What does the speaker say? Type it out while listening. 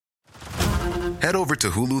Head over to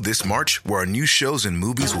Hulu this March, where our new shows and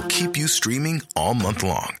movies will keep you streaming all month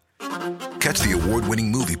long. Catch the award-winning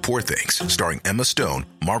movie Poor Things, starring Emma Stone,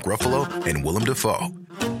 Mark Ruffalo, and Willem Dafoe.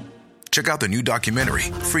 Check out the new documentary,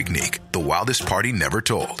 Freaknik, The Wildest Party Never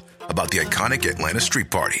Told, about the iconic Atlanta Street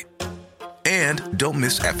Party. And don't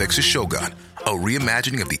miss FX's Shogun, a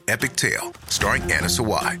reimagining of the epic tale, starring Anna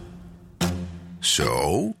Sawai.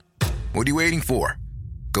 So, what are you waiting for?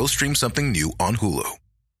 Go stream something new on Hulu.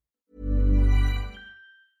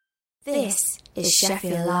 This is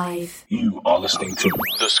Sheffield Live. You are listening to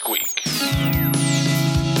The Squeak.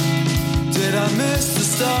 Did I miss the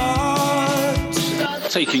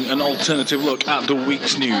start? Taking an alternative look at the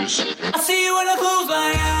week's news. I see you when I close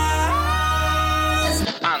my eyes.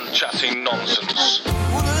 And chatting nonsense.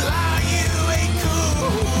 Wanna lie, you ain't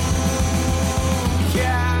cool.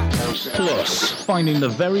 Yeah. Plus, finding the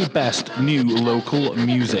very best new local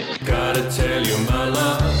music. Gotta tell you, my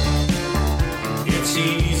love, it's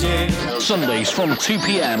easy. Sundays from 2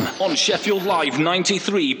 p.m. on Sheffield Live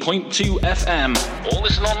 93.2 FM. Or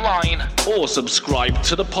listen online, or subscribe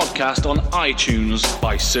to the podcast on iTunes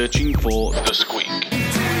by searching for The Squeak.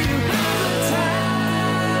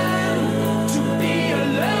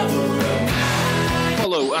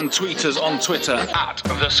 Follow and tweet us on Twitter at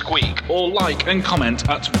The Squeak, or like and comment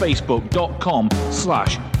at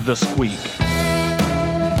facebook.com/The Squeak.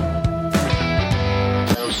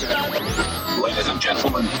 Ladies and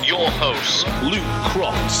gentlemen, your hosts, Luke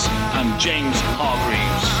Crofts and James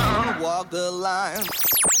Hargreaves. Walk the line.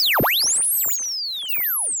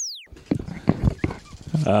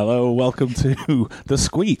 Hello, welcome to The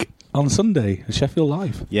Squeak on Sunday at Sheffield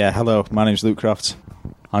Live. Yeah, hello, my name's Luke Crofts.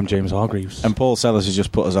 I'm James Hargreaves. And Paul Sellers has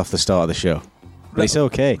just put us off the start of the show. But it's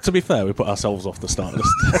okay. To be fair, we put ourselves off the start of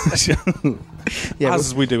the show. Yeah,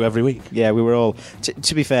 as we do every week. Yeah, we were all...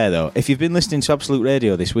 To be fair, though, if you've been listening to Absolute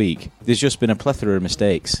Radio this week, there's just been a plethora of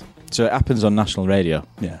mistakes. So it happens on national radio.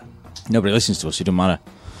 Yeah. Nobody listens to us, it doesn't matter.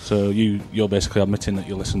 So you're basically admitting that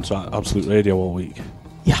you listen to Absolute Radio all week?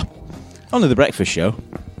 Yeah. Only the breakfast show.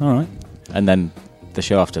 All right. And then the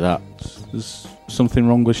show after that. There's something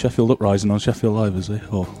wrong with Sheffield Uprising on Sheffield Live, is there?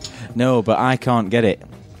 Or... No, but I can't get it.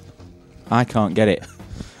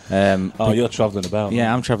 You're travelling about.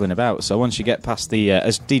 Yeah, I'm travelling about. So once you get past the,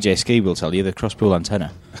 as DJ Ski will tell you, the crosspool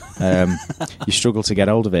antenna, you struggle to get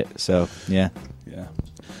hold of it. So, yeah. Yeah.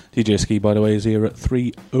 DJ Ski, by the way, is here at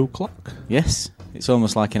 3 o'clock. Yes. It's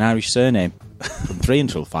almost like an Irish surname. From 3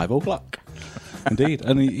 until 5 o'clock. Indeed.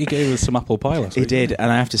 And he gave us some apple pie last week. He did,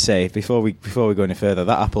 and I have to say, before we go any further,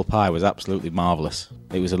 that apple pie was absolutely marvellous.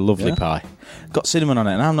 It was a lovely pie. Got cinnamon on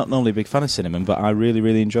it, and I'm not normally a big fan of cinnamon, but I really,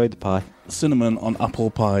 really enjoyed the pie. Cinnamon on apple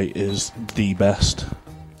pie is the best.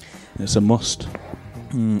 It's a must.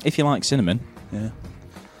 If you like cinnamon. Yeah.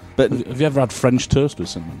 But have you ever had French toast with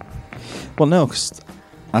cinnamon? Well, no, because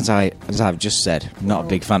as I've just said, I'm not a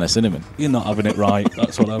big fan of cinnamon. You're not having it right,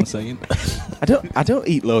 that's what I'm saying. I don't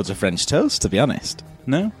eat loads of French toast, to be honest.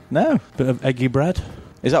 No? No. Bit of eggy bread?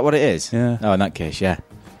 Is that what it is? Yeah. Oh, in that case, yeah.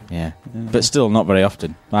 But still not very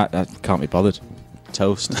often. I can't be bothered.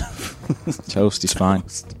 Toast. Toast is fine.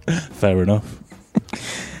 Fair enough.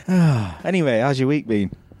 Anyway, how's your week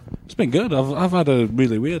been? It's been good. I've had a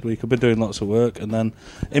really weird week. I've been doing lots of work, and then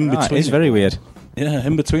in between, it's very weird. Yeah,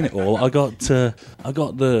 in between it all, I got the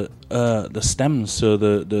stems, so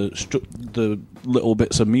the little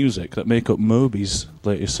bits of music that make up Moby's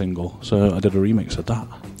latest single. So I did a remix of that.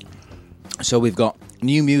 So we've got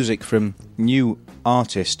new music from new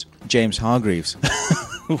artist James Hargreaves.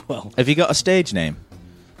 Well, have you got a stage name?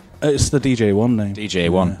 It's the DJ1 name.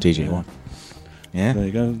 DJ1. DJ1. Yeah. There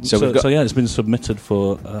you go. So yeah, it's been submitted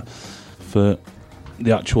for the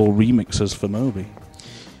actual remixes for Moby.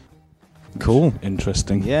 Cool.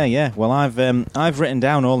 Interesting. Yeah. Well, I've written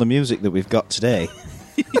down all the music that we've got today.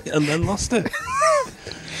 And then lost it.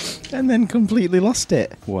 And then completely lost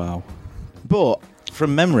it. Wow. But,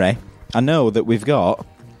 from memory, I know that we've got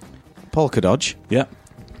Polka Dodge. Yeah.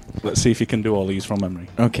 Let's see if you can do all these from memory.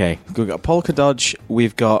 Okay. We've got Polka Dodge.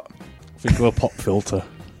 We've got... Think of a pop filter.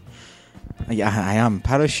 Yeah, I am.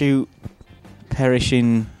 Parachute.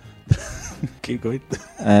 Perishing... Keep going.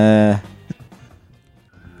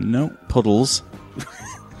 No. Puddles.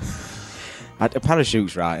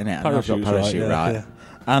 Parachute's right, isn't it? Parachute's parachute right. Yeah.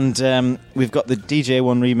 And we've got the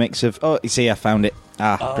DJ1 remix of... Oh, you see, I found it.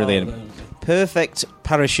 Brilliant. Perfect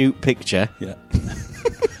Parachute Picture. Yeah.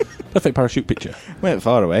 Perfect Parachute Picture. Went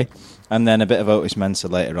far away. And then a bit of Otis Mensa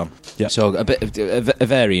later on. Yeah. So a bit of a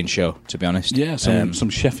varying show, to be honest. Yeah, some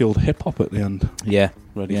Sheffield hip-hop at the end. Yeah.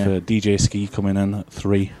 Ready for DJ Ski coming in at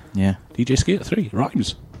 3. Yeah. DJ Ski at 3.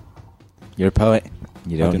 Rhymes. You're a poet.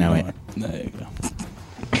 You don't know it. There you go.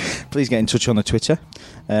 please get in touch on the Twitter.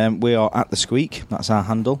 We are at The Squeak, that's our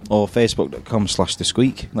handle, or facebook.com/The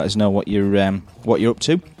Squeak. Let us know what you're up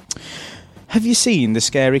to. Have you seen the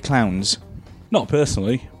Scary Clowns? Not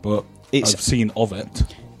personally, but I've seen of it.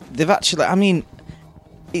 They've actually, I mean,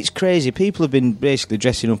 it's crazy. People have been basically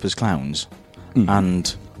dressing up as clowns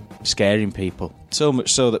and scaring people. So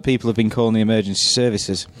much so that people have been calling the emergency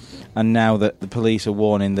services, and now that the police are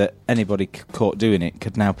warning that anybody caught doing it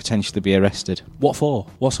could now potentially be arrested. What for?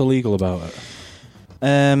 What's illegal about it?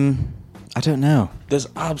 I don't know. There's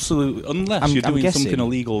absolutely... Unless you're doing something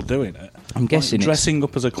illegal doing it. I'm guessing like, dressing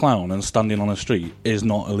up as a clown and standing on a street is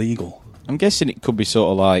not illegal. I'm guessing it could be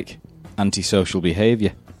sort of like antisocial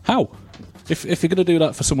behaviour. How? If you're going to do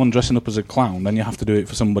that for someone dressing up as a clown, then you have to do it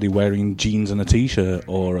for somebody wearing jeans and a t-shirt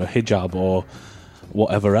or a hijab or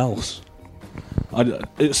whatever else.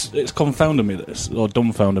 It's confounded me, this, or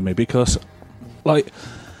dumbfounded me, because, like,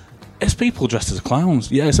 it's people dressed as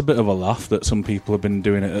clowns. Yeah, it's a bit of a laugh that some people have been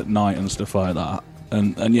doing it at night and stuff like that.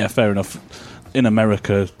 And yeah, fair enough. In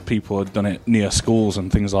America, people have done it near schools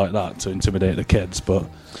and things like that to intimidate the kids, but...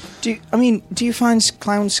 Do you find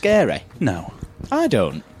clowns scary? No. I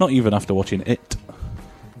don't. Not even after watching It.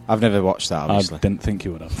 I've never watched that, obviously. I didn't think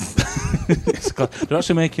you would have. They're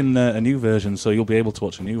actually making a new version, so you'll be able to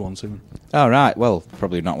watch a new one soon. Oh, right. Well,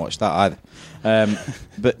 probably not watch that either.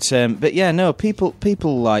 But yeah, no,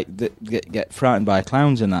 people like that get frightened by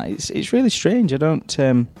clowns and that. It's really strange. I don't...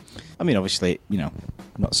 I mean, obviously, you know,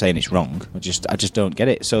 I'm not saying it's wrong. I just don't get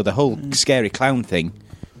it. So the whole scary clown thing,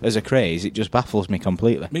 as a craze, it just baffles me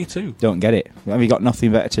completely. Me too. Don't get it. Have you got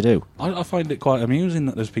nothing better to do? I find it quite amusing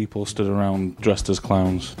that there's people stood around dressed as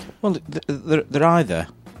clowns. Well, they're either...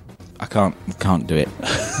 I can't do it.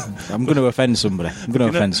 I'm going to offend somebody.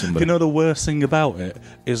 You know the worst thing about it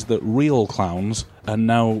is that real clowns are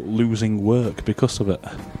now losing work because of it.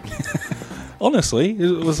 Honestly,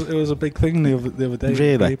 it was a big thing the other day.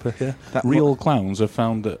 Really? In the paper, yeah. Real clowns have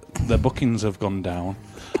found that their bookings have gone down,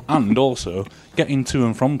 and also getting to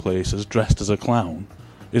and from places dressed as a clown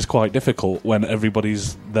is quite difficult when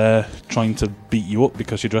everybody's there trying to beat you up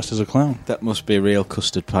because you're dressed as a clown. That must be a real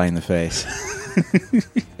custard pie in the face.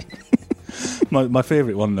 My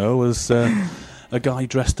favourite one, though, was a guy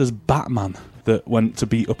dressed as Batman that went to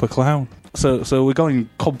beat up a clown. So we're going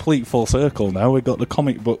complete full circle now. We've got the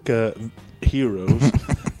comic book heroes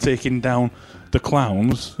taking down the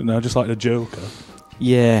clowns, you know, just like the Joker.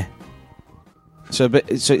 Yeah. So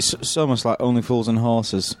it's almost like Only Fools and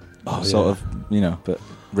Horses, sort of, you know, but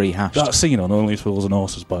rehashed. That scene on Only Fools and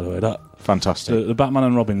Horses, by the way, that fantastic. The Batman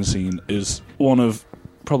and Robin scene is one of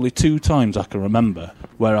probably 2 times I can remember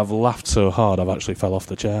where I've laughed so hard I've actually fell off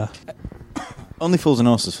the chair. Only Fools and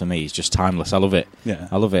Horses for me is just timeless. I love it. Yeah.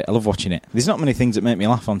 I love it. I love watching it. There's not many things that make me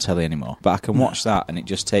laugh on telly anymore, but I can watch that and it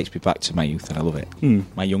just takes me back to my youth, and I love it.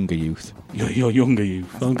 My younger youth. Your younger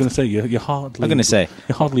youth. I'm going to say you're hardly... I'm going to say...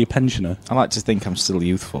 You're hardly a pensioner. I like to think I'm still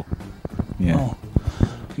youthful. Yeah. Oh,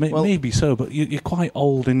 maybe so, but you're quite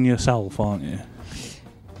old in yourself, aren't you?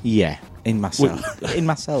 Yeah, in myself. In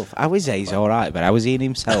myself. I was A's alright, but I was in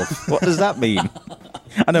himself. What does that mean?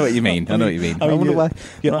 I know what you mean. I wonder why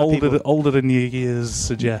you're older than your years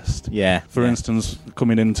suggest. Yeah. For instance,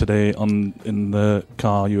 coming in today in the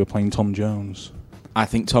car, you were playing Tom Jones. I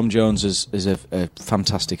think Tom Jones is a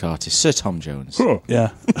fantastic artist. Sir Tom Jones. Huh. Yeah.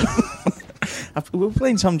 We were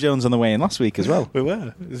playing Tom Jones on the way in last week as well. We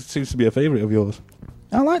were. It seems to be a favourite of yours.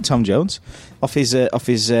 I like Tom Jones. Off his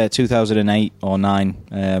 2008 or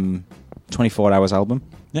 9 24 Hours album.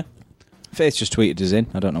 Yeah. Faith just tweeted us in.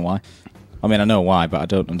 I don't know why. I mean, I know why, but I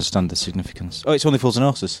don't understand the significance. Oh, it's Only Fools and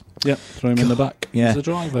Horses. Yeah, throw him in the back. Yeah. As a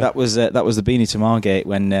driver. That was the Beanie to Margate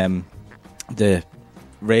when the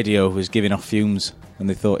radio was giving off fumes and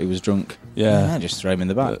they thought he was drunk. Yeah. Just throw him in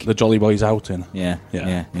the back. The Jolly Boys outing. Yeah.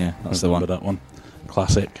 That's the one. That one.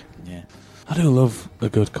 Classic. Yeah. I do love a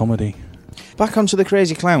good comedy. Back onto the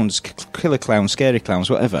crazy clowns, killer clowns, scary clowns,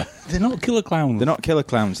 whatever. They're not killer clowns. They're not killer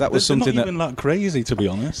clowns. That was something not even that crazy, to be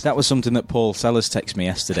honest. That was something that Paul Sellers texted me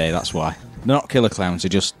yesterday. That's why they're not killer clowns. They're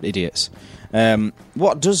just idiots. Have you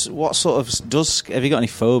got any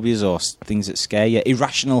phobias or things that scare you?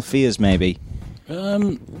 Irrational fears, maybe.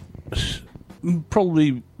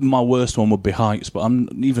 Probably my worst one would be heights, but I'm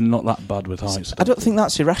even not that bad with heights. I don't think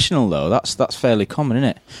that's irrational, though. That's fairly common, isn't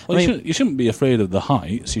it? Well, you shouldn't be afraid of the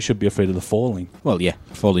heights. You should be afraid of the falling. Well, yeah,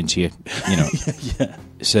 falling to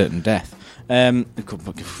certain death.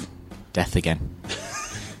 Death again.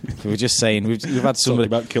 We were just saying we've had somebody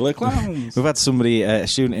about killer clowns. We've had somebody, a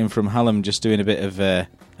student in from Hallam, just doing a bit of a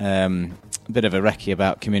recce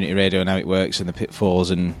about community radio and how it works and the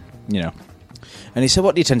pitfalls and And he said,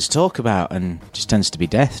 what do you tend to talk about? And it just tends to be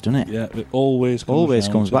death, doesn't it? Yeah, it always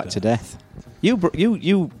comes back to death.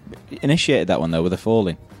 You initiated that one, though, with the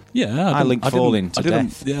falling. Yeah, I linked falling to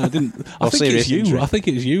death. Yeah, I didn't. I think it's you. Injury. I think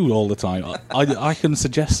it's you all the time. I can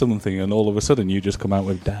suggest something, and all of a sudden you just come out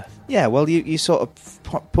with death. Yeah, well, you sort of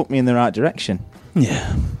put me in the right direction.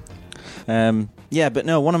 Yeah. Yeah, but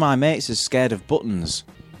no, one of my mates is scared of buttons.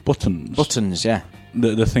 Buttons, yeah.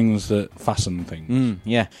 The things that fasten things.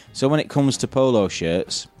 Yeah. So when it comes to polo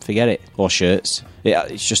shirts, forget it. Or shirts.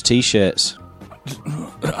 It's just T-shirts.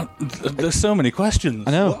 There's so many questions.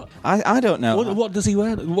 I know. I don't know. What does he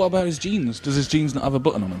wear? What about his jeans? Does his jeans not have a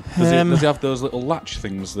button on them? Does he have those little latch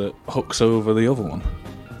things that hooks over the other one?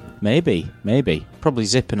 Maybe. Probably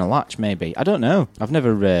zip and a latch, maybe. I don't know. I've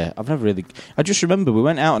never really... I just remember we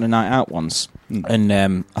went out on a night out once, and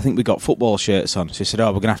I think we got football shirts on. So he said,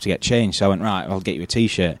 we're going to have to get changed. So I went, right, I'll get you a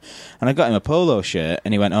T-shirt. And I got him a polo shirt,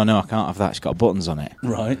 and he went, oh, no, I can't have that. It's got buttons on it.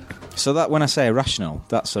 Right. So that when I say irrational,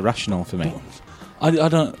 that's irrational for me. I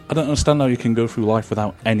don't understand how you can go through life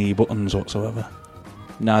without any buttons whatsoever.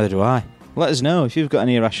 Neither do I. Let us know if you've got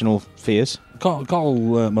any irrational fears.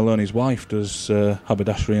 Carl Maloney's wife does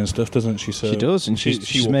haberdashery and stuff, doesn't she? So she does, and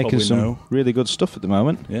she's making some really good stuff at the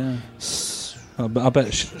moment. Yeah, I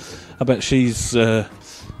bet she's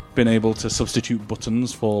been able to substitute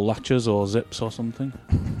buttons for latches or zips or something.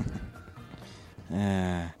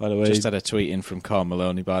 By the way, just had a tweet in from Carl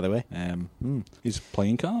Maloney. By the way, he's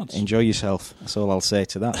playing cards. Enjoy yourself. That's all I'll say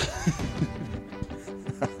to that.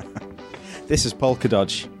 This is Polka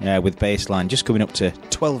Dodge with Baseline, just coming up to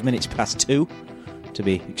 12 minutes past 2, to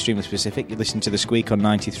be extremely specific. You listen to The Squeak on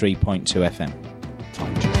 93.2 FM.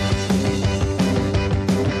 Time check.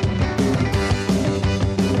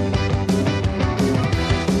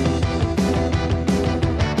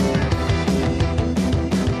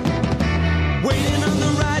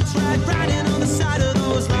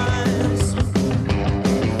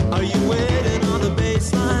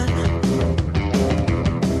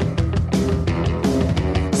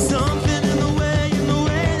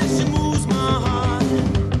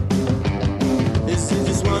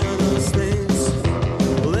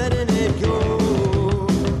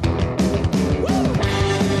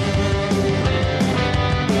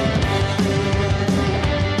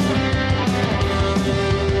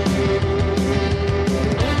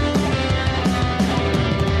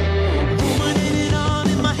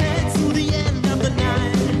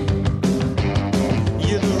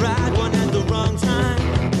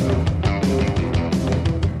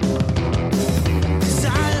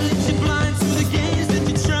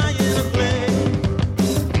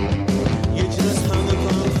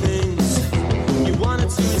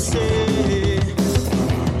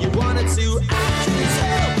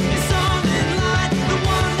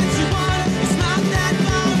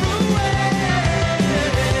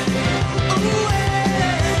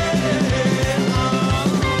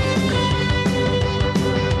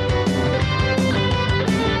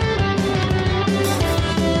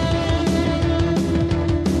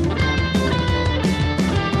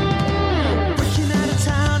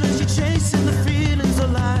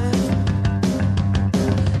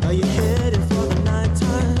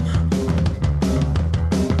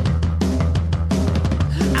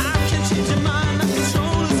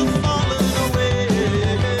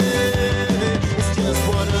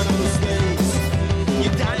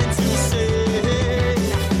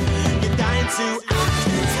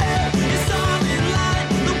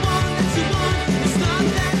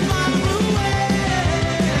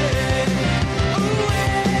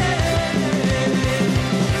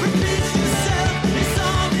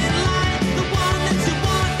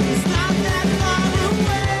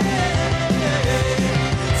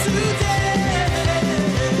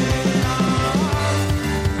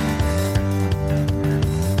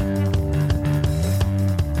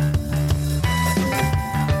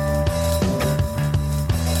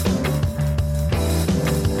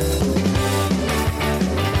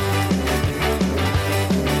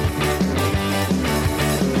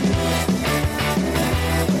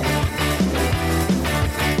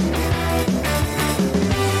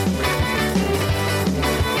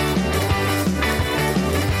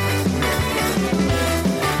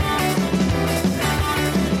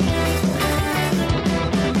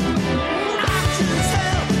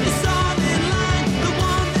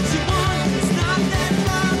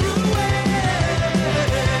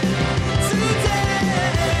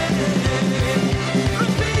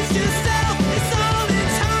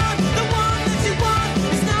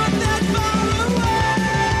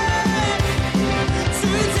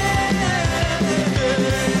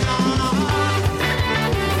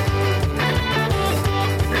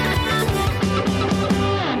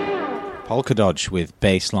 Polka Dodge with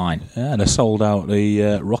bass line. Yeah, and they sold out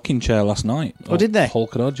the rocking chair last night. Oh, did they?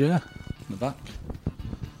 Polka Dodge, yeah. In the back.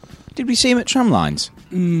 Did we see him at Tramlines?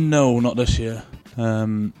 No, not this year.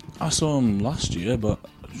 I saw him last year, but...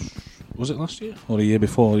 Was it last year? Or the year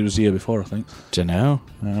before? It was the year before, I think. Dunno.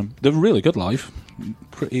 They're really good live.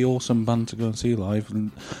 Pretty awesome band to go and see live.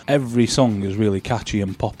 And every song is really catchy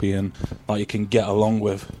and poppy and like you can get along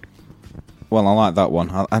with. Well, I like that one.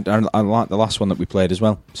 I like the last one that we played as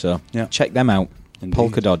well. So yeah. Check them out. Indeed.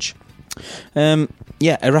 Polka Dodge.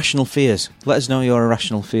 Yeah, Irrational Fears. Let us know your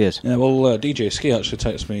irrational fears. Yeah, well, DJ Ski actually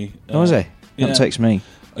texted me. Was he? Don't text me.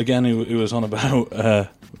 Again, he was on about...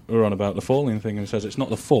 we were on about the falling thing, and he says it's not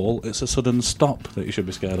the fall, it's a sudden stop that you should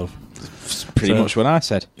be scared of. It's pretty much what I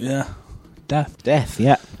said. Yeah. Death. Death,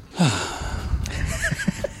 yeah.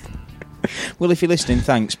 Well, if you're listening,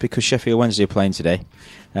 thanks, because Sheffield Wednesday are playing today.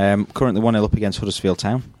 Currently 1-0 up against Huddersfield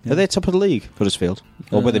Town. Yeah. Are they top of the league, Huddersfield?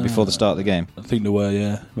 Or were they before the start of the game? I think they were,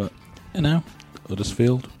 yeah. But,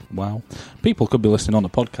 Huddersfield, wow. People could be listening on the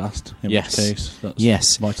podcast, in which case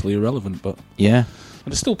that's vitally irrelevant, but... Yeah. Are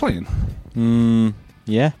they still playing?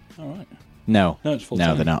 Yeah. All right. No. No, it's full no,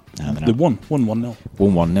 time. they're not. No, they're not. They won 1-0.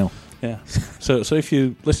 1-1-0. Yeah. So if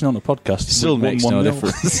you listen on the podcast, it still makes no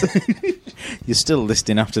difference. You're still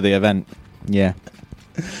listening after the event. Yeah.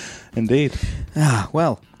 Indeed.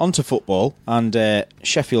 Well, on to football, and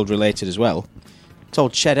Sheffield related as well.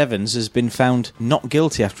 Told Ched Evans has been found not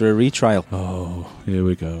guilty after a retrial. Oh, here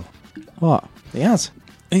we go. What? He has?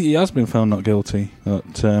 He has been found not guilty.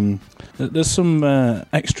 But, there's some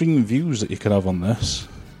extreme views that you could have on this.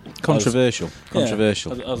 Controversial.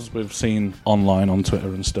 As we've seen online on Twitter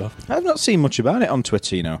and stuff. I've not seen much about it on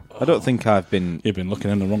Twitter, you know. I don't think I've been... You've been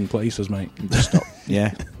looking in the wrong places, mate. Just not,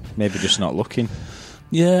 yeah, maybe just not looking.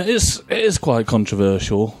 Yeah, it is quite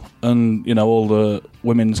controversial. And, you know, all the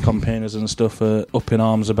women's campaigners and stuff are up in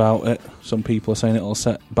arms about it. Some people are saying it'll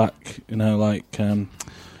set back, you know, like...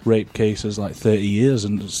 rape cases like 30 years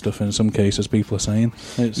and stuff in some cases, people are saying.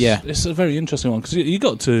 It's a very interesting one because you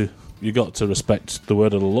got to respect the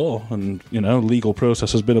word of the law, and you know, legal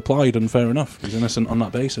process has been applied, and fair enough, he's innocent on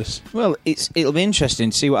that basis. Well, it'll be interesting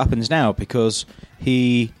to see what happens now, because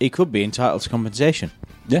he could be entitled to compensation.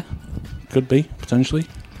 Yeah, could be, potentially.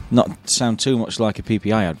 Not sound too much like a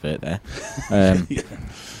PPI advert there. Yeah.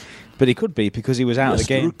 But he could be, because he was out of the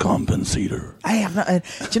game. Compensator. Hey, I'm not. Do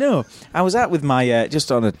you know? I was out with my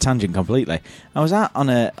just on a tangent completely. I was out on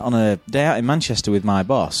a day out in Manchester with my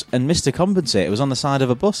boss, and Mr. Compensator was on the side of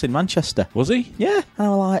a bus in Manchester. Was he? Yeah. And I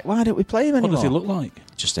was like, why don't we play him anymore? What does he look like?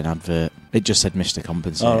 Just an advert. It just said Mr.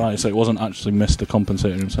 Compensator. Oh, right, so it wasn't actually Mr.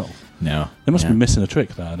 Compensator himself. No. They must be missing a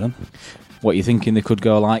trick there, then. What, you thinking they could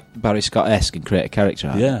go like Barry Scott-esque and create a character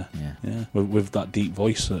out of it? Yeah. With that deep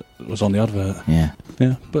voice that was on the advert. Yeah.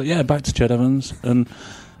 But yeah, back to Ched Evans, and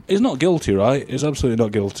he's not guilty, right? He's absolutely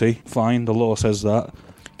not guilty. Fine, the law says that.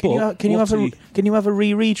 Can you have a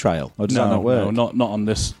retrial? Or does that not work? No, not on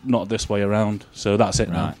this, not this way around. So that's it.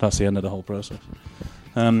 Right. Now. That's the end of the whole process.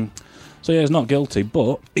 So yeah, he's not guilty,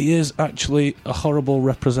 but he is actually a horrible,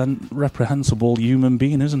 reprehensible human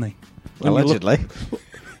being, isn't he? Allegedly.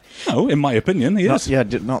 No, in my opinion, he is. Yeah,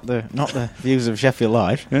 not the views of Sheffield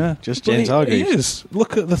Live. Yeah, just James Hargreaves. He is.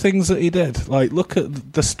 Look at the things that he did. Like, look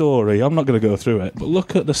at the story. I'm not going to go through it, but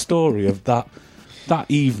look at the story of that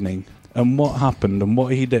evening and what happened and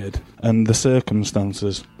what he did and the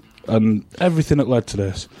circumstances and everything that led to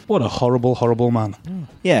this. What a horrible, horrible man.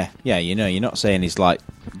 Yeah. You know, you're not saying he's like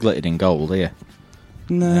glittered in gold, are you?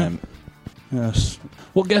 No. Yes.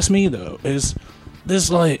 What gets me though is.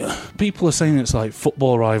 There's like people are saying it's like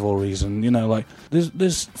football rivalries, and you know, like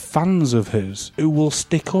there's fans of his who will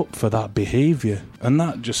stick up for that behaviour, and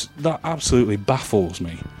that absolutely baffles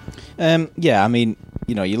me. Yeah, I mean,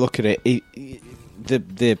 you know, you look at it,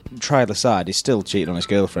 the trial aside, he's still cheating on his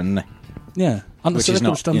girlfriend, isn't he? Yeah, and the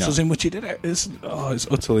circumstances in which he did it, it's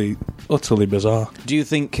utterly bizarre. Do you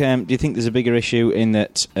think there's a bigger issue in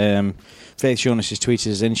that? Faith Jonas has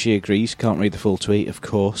tweeted us in, she agrees. Can't read the full tweet, of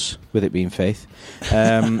course, with it being Faith.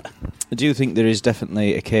 Do you think there is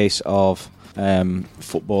definitely a case of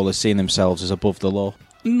footballers seeing themselves as above the law?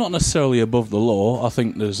 Not necessarily above the law. I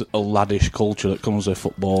think there's a laddish culture that comes with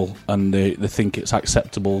football, and they think it's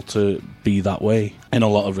acceptable to be that way in a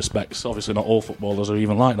lot of respects. Obviously, not all footballers are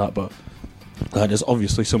even like that, but there's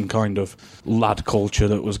obviously some kind of lad culture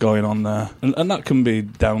that was going on there, and that can be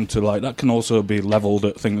down to like that can also be levelled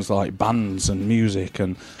at things like bands and music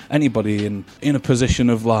and anybody in a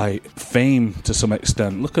position of like fame to some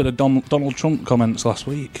extent. Look at the Donald Trump comments last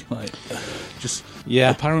week. Like, just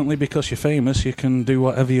apparently because you're famous, you can do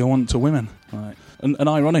whatever you want to women. Like, And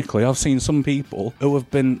ironically, I've seen some people who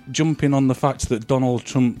have been jumping on the fact that Donald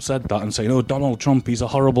Trump said that and saying, oh, Donald Trump, he's a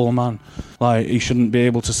horrible man. Like, he shouldn't be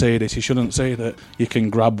able to say this. He shouldn't say that you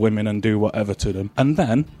can grab women and do whatever to them. And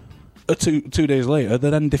then, 2 days later,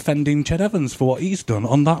 they're then defending Ched Evans for what he's done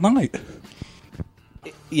on that night.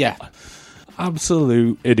 Yeah.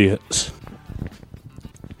 Absolute idiots.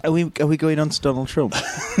 Are we going on to Donald Trump?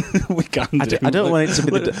 We can do. I don't want it to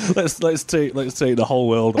be let's take the whole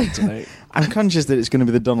world on tonight. I'm conscious that it's going to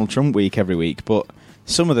be the Donald Trump week every week, but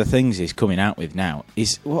some of the things he's coming out with now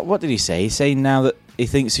is... What did he say? He's saying now that he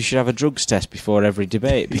thinks he should have a drugs test before every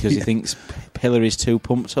debate because he thinks Hillary's too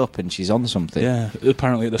pumped up and she's on something. Yeah,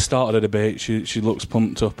 apparently at the start of the debate she looks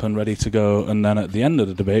pumped up and ready to go, and then at the end of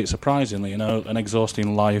the debate, surprisingly, an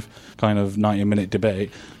exhausting live kind of 90-minute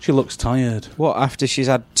debate, she looks tired. What, after she's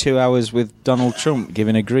had 2 hours with Donald Trump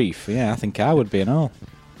giving her grief? Yeah, I think I would be and all.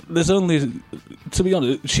 There's only... To be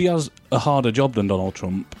honest, she has a harder job than Donald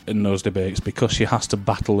Trump in those debates because she has to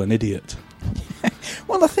battle an idiot.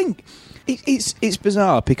 Well, I think it's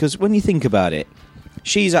bizarre because when you think about it,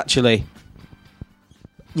 she's actually,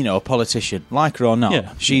 a politician, like her or not.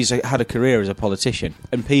 Yeah. She's had a career as a politician,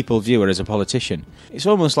 and people view her as a politician. It's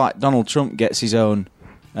almost like Donald Trump gets his own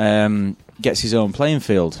playing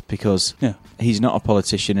field because he's not a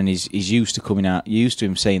politician and he's used to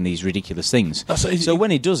him saying these ridiculous things. So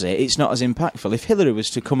when he does it, it's not as impactful. If Hillary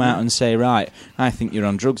was to come out and say, right, I think you're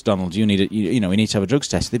on drugs, Donald, we need to have a drugs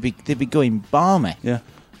test, they'd be going balmy. Yeah.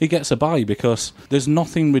 He gets a bye because there's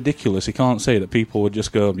nothing ridiculous he can't say that people would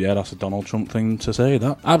just go, yeah, that's a Donald Trump thing to say.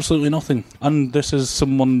 That absolutely nothing. And this is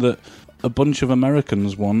someone that a bunch of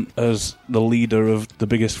Americans want as the leader of the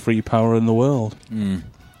biggest free power in the world. Mm.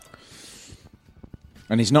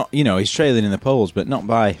 And he's not, he's trailing in the polls, but not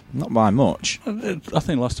by much. I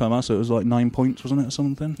think last time I saw it was like 9 points, wasn't it, or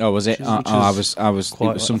something? Oh, was it? I was quite, it was something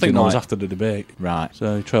I think that was like, after the debate. Right.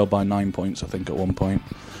 So he trailed by 9 points, I think, at one point.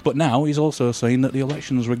 But now he's also saying that the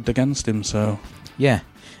election's rigged against him, so... Yeah.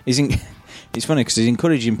 It's funny because he's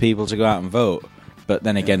encouraging people to go out and vote, but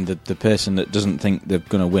then again, the person that doesn't think they're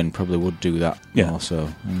going to win probably would do that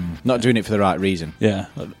also. Not doing it for the right reason. Yeah.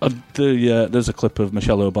 There's a clip of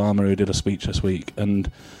Michelle Obama who did a speech this week, and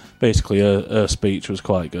basically her speech was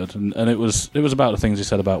quite good, and it was about the things he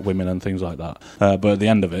said about women and things like that. But at the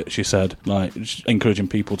end of it, she said, like, encouraging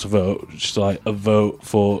people to vote, just like a vote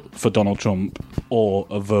for Donald Trump or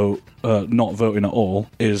a vote not voting at all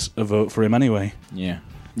is a vote for him anyway. Yeah.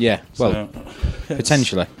 Yeah, well,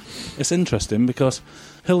 potentially. It's interesting because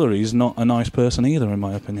Hillary's not a nice person either, in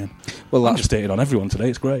my opinion. Well, I'm just dating on everyone today.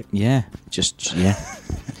 It's great. Yeah, yeah.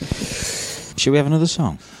 Shall we have another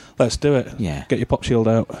song? Let's do it. Yeah. Get your pop shield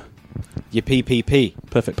out. Your PPP.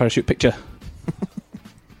 Perfect parachute picture.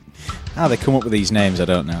 How they come up with these names, I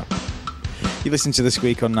don't know. You listen to The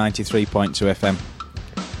Squeak on 93.2 FM.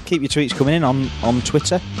 Keep your tweets coming in on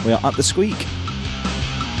Twitter. We are at The Squeak.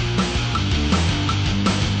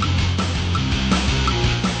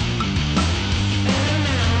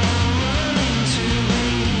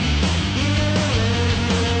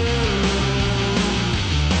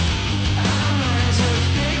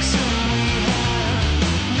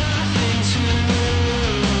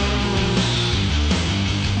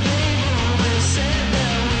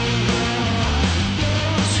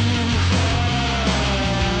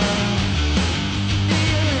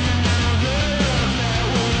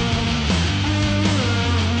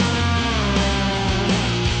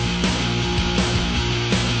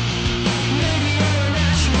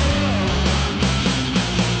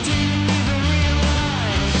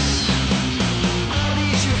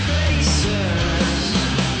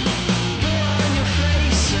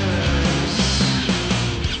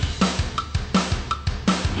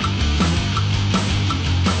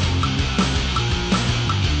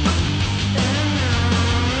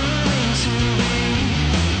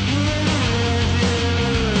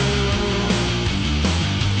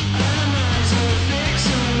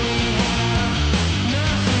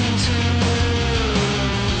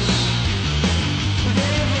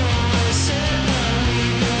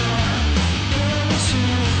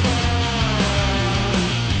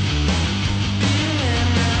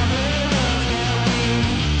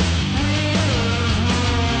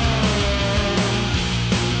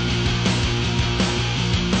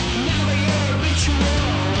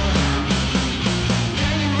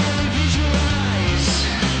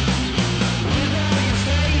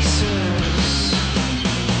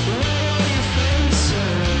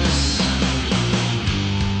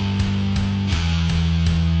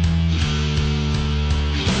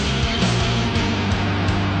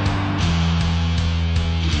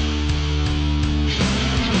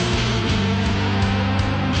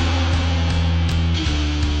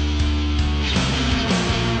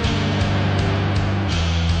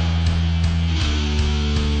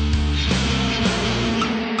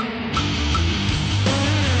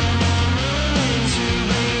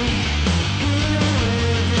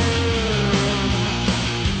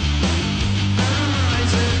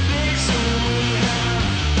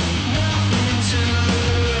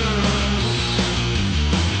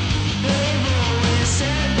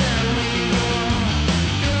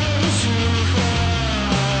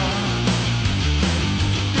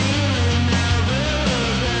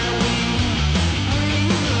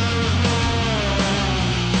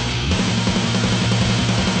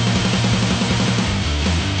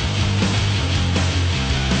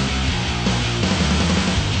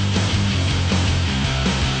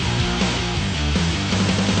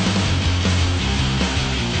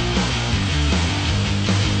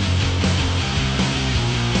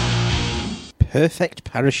 Perfect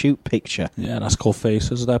Parachute Picture. Yeah, that's called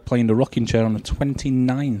Faces. They're playing the Rocking Chair on the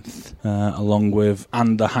 29th, along with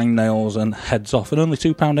And the Hangnails and Heads Off. And only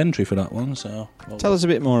 £2 entry for that one. So Tell us a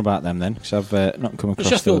bit more about them then, because I've not come across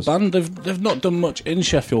the Sheffield those. band, they've not done much in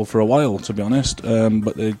Sheffield for a while, to be honest,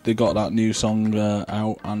 but they got that new song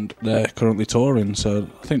out and they're currently touring, so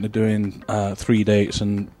I think they're doing 3 dates,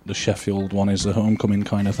 and the Sheffield one is the homecoming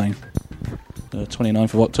kind of thing.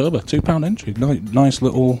 29th of October, £2 entry. Nice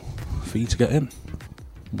little fee to get in.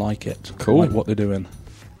 Like it. Cool. Like what they're doing.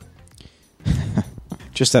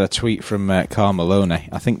 Just had a tweet from Carl Maloney.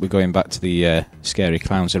 I think we're going back to the Scary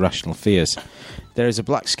Clown's Irrational Fears. There is a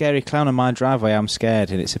black scary clown on my driveway, I'm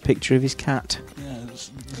scared, and it's a picture of his cat. Yeah,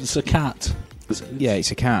 it's a cat. Yeah,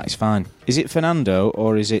 it's a cat, it's fine. Is it Fernando,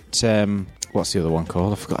 or is it... what's the other one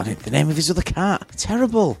called? I've forgotten the name of his other cat.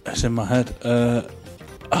 Terrible. It's in my head.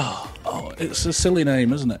 It's a silly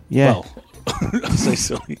name, isn't it? Yeah. Well, I say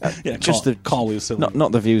silly. Yeah, just Carl is silly.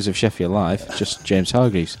 Not the views of Sheffield Live, just James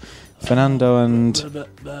Hargreaves. Fernando and...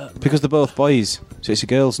 Because they're both boys, so it's a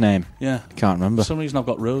girl's name. Yeah. Can't remember. For some reason I've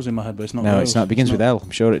got Rose in my head, but it's not No, Rose. it's not. It begins with L. I'm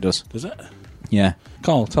sure it does. Does it? Yeah.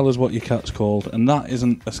 Carl, tell us what your cat's called. And that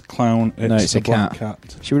isn't a clown, it's a black cat.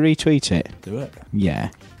 cat. Should we retweet it? Do it. Yeah.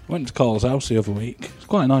 I went to Carl's house the other week. It's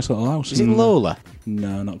quite a nice little house. Is it Lola?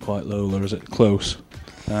 No, not quite Lola, is it? Close.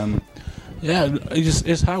 Yeah,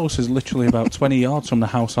 his house is literally about 20 yards from the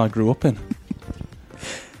house I grew up in.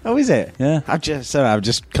 Oh, is it? Yeah. I'm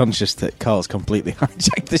just conscious that Carl's completely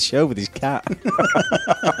hijacked the show with his cat.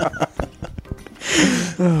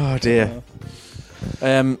 Oh dear.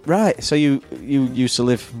 Right, so you used to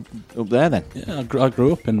live up there then? Yeah, I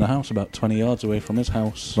grew up in the house about 20 yards away from his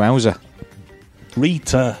house. Wowzer.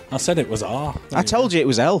 Rita. I said it was R. I told you it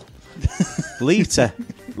was L. Lita.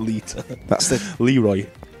 Lita. That's the Leroy.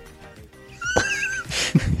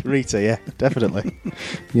 Rita, yeah, definitely.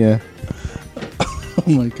 Yeah. Oh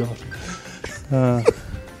my god.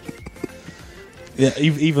 Yeah,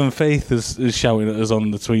 even Faith is shouting at us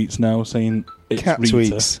on the tweets now, saying it's Cat Rita.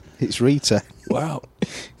 tweets. It's Rita. Wow.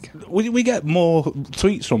 We get more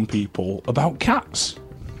tweets from people about cats.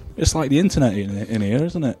 It's like the internet in here,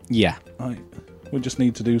 isn't it? Yeah. Like, we just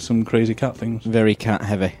need to do some crazy cat things. Very cat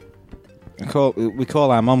heavy. We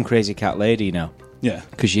call our mum Crazy Cat Lady, you know. Yeah.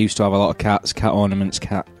 Because she used to have a lot of cats, cat ornaments,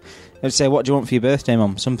 cat. I'd say, what do you want for your birthday,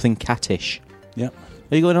 Mum? Something cattish. Yep.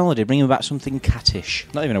 Are you going on holiday? Bring me back something cattish.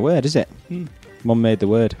 Not even a word, is it? Mum made the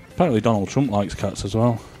word. Apparently Donald Trump likes cats as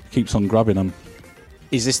well. Keeps on grabbing them.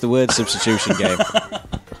 Is this the word substitution game?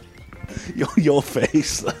 Your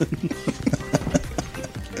face.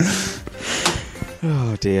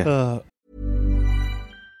 Oh, dear.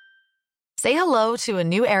 Say hello to a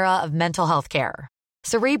new era of mental health care.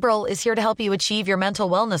 Cerebral is here to help you achieve your mental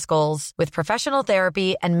wellness goals with professional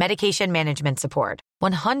therapy and medication management support.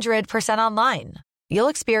 100% online. You'll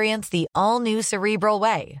experience the all-new Cerebral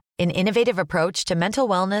Way, an innovative approach to mental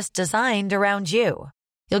wellness designed around you.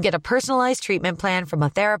 You'll get a personalized treatment plan from a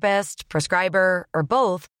therapist, prescriber, or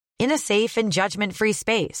both in a safe and judgment-free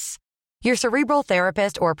space. Your Cerebral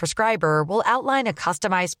therapist or prescriber will outline a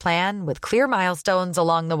customized plan with clear milestones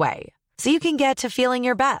along the way, so you can get to feeling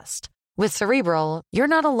your best. With Cerebral, you're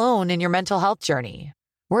not alone in your mental health journey.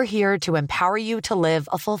 We're here to empower you to live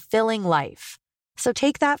a fulfilling life. So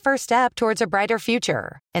take that first step towards a brighter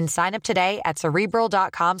future and sign up today at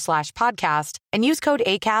Cerebral.com/podcast and use code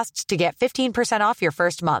ACAST to get 15% off your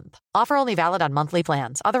first month. Offer only valid on monthly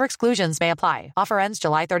plans. Other exclusions may apply. Offer ends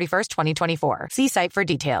July 31st, 2024. See site for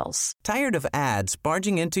details. Tired of ads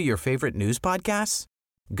barging into your favorite news podcasts?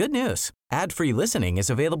 Good news. Ad-free listening is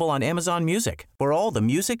available on Amazon Music for all the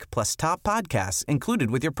music plus top podcasts included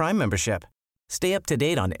with your Prime membership. Stay up to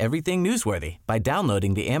date on everything newsworthy by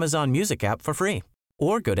downloading the Amazon Music app for free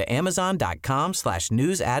or go to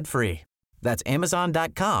amazon.com/news ad free. That's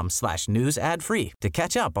amazon.com/news ad free to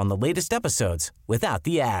catch up on the latest episodes without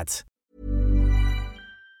the ads.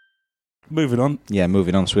 Moving on. Yeah,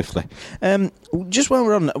 moving on swiftly. Just while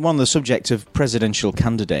we're on the subject of presidential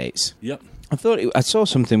candidates, Yep. I saw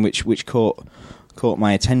something which caught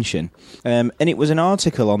my attention, and it was an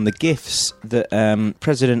article on the gifts that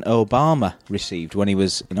President Obama received when he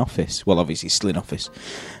was in office. Well, obviously he's still in office.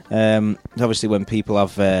 Obviously, when people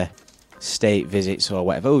have state visits or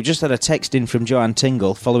whatever. Oh, just had a text in from Joanne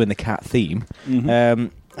Tingle following the cat theme. Mm-hmm.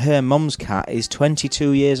 Her mum's cat is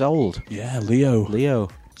 22 years old. Yeah, Leo. Leo.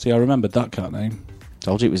 See, I remembered that cat name.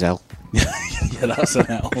 Told you it was L. Yeah, that's an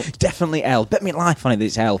L. Definitely L. Bet me life on it that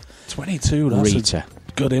it's L. 22, that's Rita.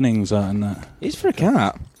 a good innings, that, isn't it? It's for a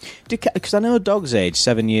cat. Because I know dogs age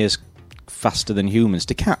 7 years faster than humans.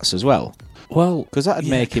 Do cats as well? Well, Because that'd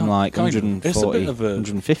make him like kind of. 140, It's a bit of a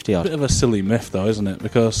 150 odd. bit of a silly myth, though, isn't it?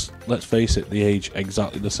 Because let's face it, they age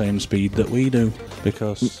exactly the same speed that we do.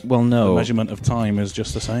 Because Well, no. the measurement of time is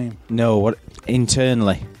just the same. No, what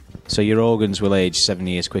internally? So your organs will age 7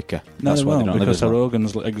 years quicker. No, That's they why they won't, don't live because as long. our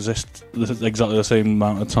organs exist exactly the same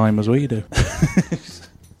amount of time as we do.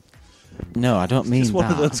 No, I don't mean It's one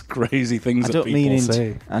that. of those crazy things I that don't people mean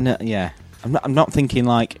say. I know, yeah. I'm not thinking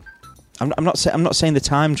like. I'm not saying the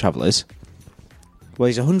time travellers. Well,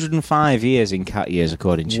 he's 105 years in cat years,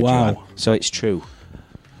 according to Wow. Joanne. So it's true.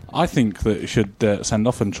 I think that you should send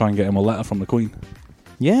off and try and get him a letter from the Queen.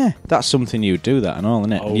 Yeah, that's something you'd do, that and all,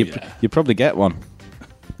 isn't it? Oh, yeah. You'd probably get one.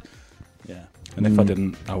 Yeah. And if I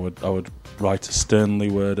didn't, I would write a sternly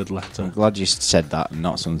worded letter. I'm glad you said that and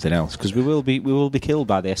not something else, because we will be killed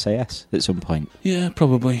by the SAS at some point. Yeah,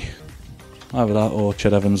 probably. Either that or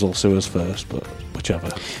Ched Evans will sue us first, but whichever.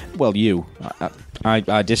 Well,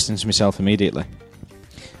 I distance myself immediately.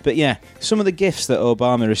 But yeah, some of the gifts that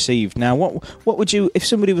Obama received. Now, what would you, if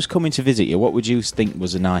somebody was coming to visit you, what would you think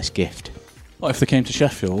was a nice gift? Well, if they came to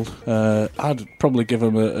Sheffield, I'd probably give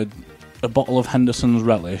them a bottle of Henderson's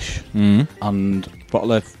Relish and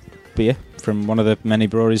Bottle of beer from one of the many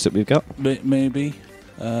breweries that we've got. maybe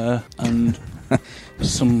and a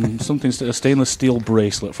stainless steel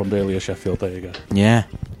bracelet from Bailey of Sheffield. There you go. Yeah.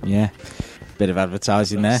 Bit of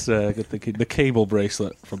advertising there. Get the cable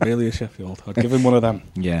bracelet from Bailey of Sheffield. I'd give him one of them.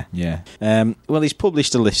 Yeah. Well, he's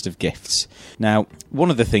published a list of gifts. Now,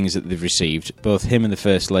 one of the things that they've received, both him and the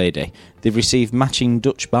First Lady, they've received matching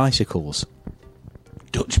Dutch bicycles.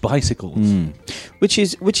 Dutch bicycles. Which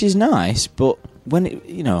is nice, but when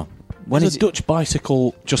Is a Dutch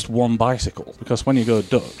bicycle just one bicycle? Because when you go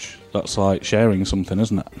Dutch, that's like sharing something,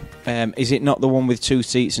 isn't it? Is it not the one with 2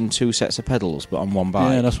 seats and 2 sets of pedals, but on one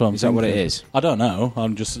bike? Yeah, that's what I'm Is that what it thinking. is? I don't know.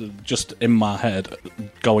 I'm just in my head.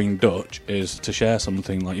 Going Dutch is to share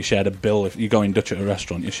something. Like you shared a bill. If you're going Dutch at a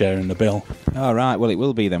restaurant, you're sharing the bill. Oh, right. Well, it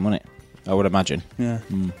will be then, won't it? I would imagine. Yeah.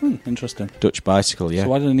 Interesting. Dutch bicycle, yeah. So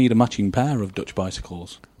why do they need a matching pair of Dutch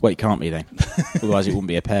bicycles? Well, it can't be then. Otherwise, it wouldn't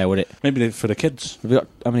be a pair, would it? Maybe for the kids.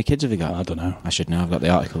 How many kids have you got? I don't know. I should know. I've got the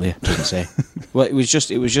article here. It doesn't say. Well, it was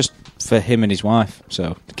just for him and his wife.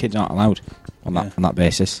 So the kids aren't allowed on that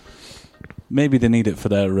basis. Maybe they need it for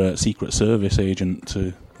their Secret Service agent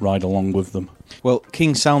to ride along with them. Well,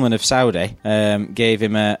 King Salman of Saudi gave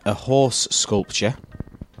him a horse sculpture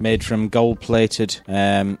made from gold-plated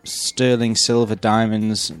sterling silver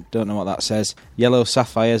diamonds. Don't know what that says. Yellow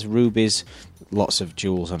sapphires, rubies, lots of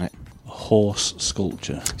jewels on it. A horse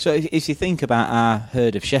sculpture. So if you think about our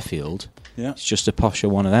herd of Sheffield, Yeah. it's just a posher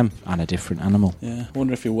one of them and a different animal. Yeah. I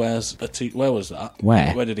wonder if he wears where was that?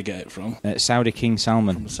 Where? Where did he get it from? Saudi King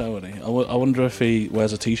Salman. From Saudi. I wonder if he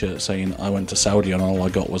wears a T-shirt saying "I went to Saudi and all I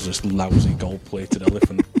got was this lousy gold-plated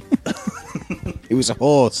elephant." It was a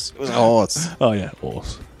horse. Oh yeah,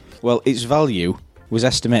 horse. Well, its value was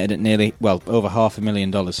estimated at over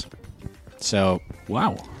 $500,000. So,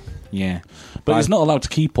 Wow. yeah. But he's not allowed to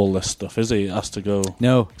keep all this stuff, is he? It has to go.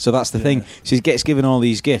 No, so that's the thing. So he gets given all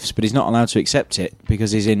these gifts, but he's not allowed to accept it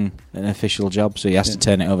because he's in an official job, so he has to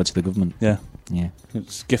turn it over to the government. Yeah. Yeah.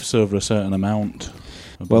 It's gifts over a certain amount,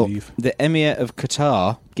 I Well, believe. the Emir of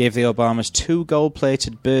Qatar gave the Obamas 2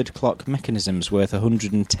 gold-plated bird clock mechanisms worth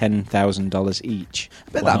 $110,000 each.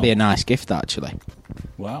 I bet that'd be a nice gift, actually.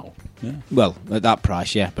 Wow. Yeah. Well, at that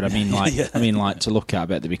price, yeah. But I mean, like, Yeah. to look at, I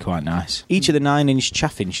bet they'd be quite nice. Each of the 9-inch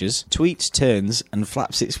chaffinches tweets, turns, and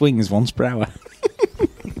flaps its wings once per hour.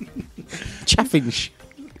 Chaffinch.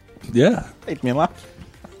 Yeah. Made me laugh.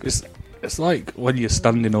 It's like when you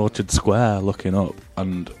stand in Orchard Square looking up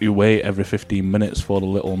and you wait every 15 minutes for the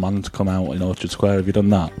little man to come out in Orchard Square. Have you done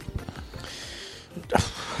that?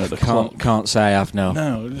 At the clock? Can't say I have, no.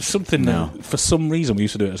 No, it's something that, for some reason, we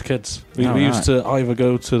used to do it as kids. We Oh, used to either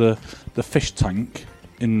go to the fish tank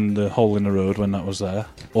in the hole in the road when that was there,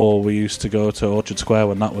 or we used to go to Orchard Square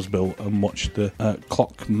when that was built and watch the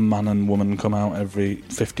clock man and woman come out every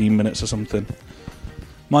 15 minutes or something.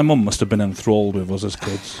 My mum must have been enthralled with us as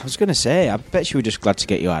kids. I was going to say, I bet she was just glad to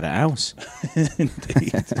get you out of the house.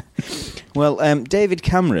 Indeed. Well, David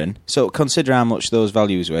Cameron, so consider how much those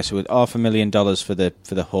values were. So with $500,000 for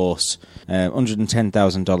the horse,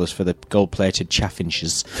 $110,000 for the gold-plated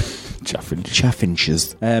chaffinches.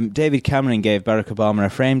 Chaffinches. David Cameron gave Barack Obama a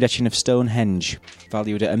framed etching of Stonehenge,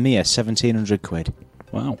 valued at a mere £1,700.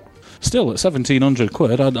 Wow. Still, at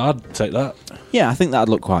 £1,700, I'd take that. Yeah, I think that'd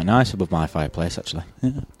look quite nice above my fireplace, actually.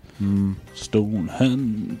 Yeah.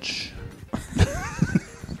 Stonehenge.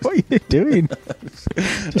 What are you doing?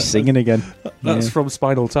 Just singing again. That's from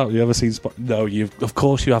Spinal Tap. You ever seen No, of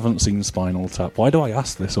course you haven't seen Spinal Tap. Why do I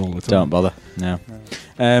ask this all the time? Don't bother. No.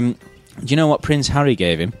 Do you know what Prince Harry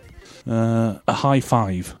gave him? A high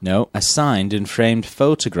five. No, a signed and framed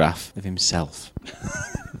photograph of himself.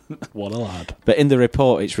 What a lad. But in the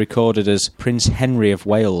report, it's recorded as Prince Henry of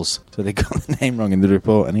Wales. So they got the name wrong in the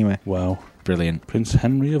report anyway. Wow. Brilliant. Prince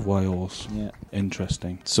Henry of Wales. Yeah.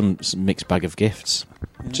 Interesting. Some mixed bag of gifts.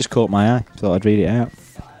 Yeah. Just caught my eye. Thought I'd read it out.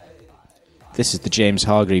 This is the James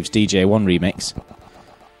Hargreaves DJ1 remix.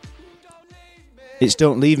 It's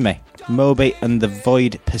Don't Leave Me. Moby and the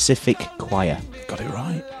Void Pacific Choir. Got it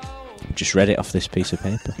right. Just read it off this piece of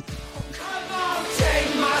paper.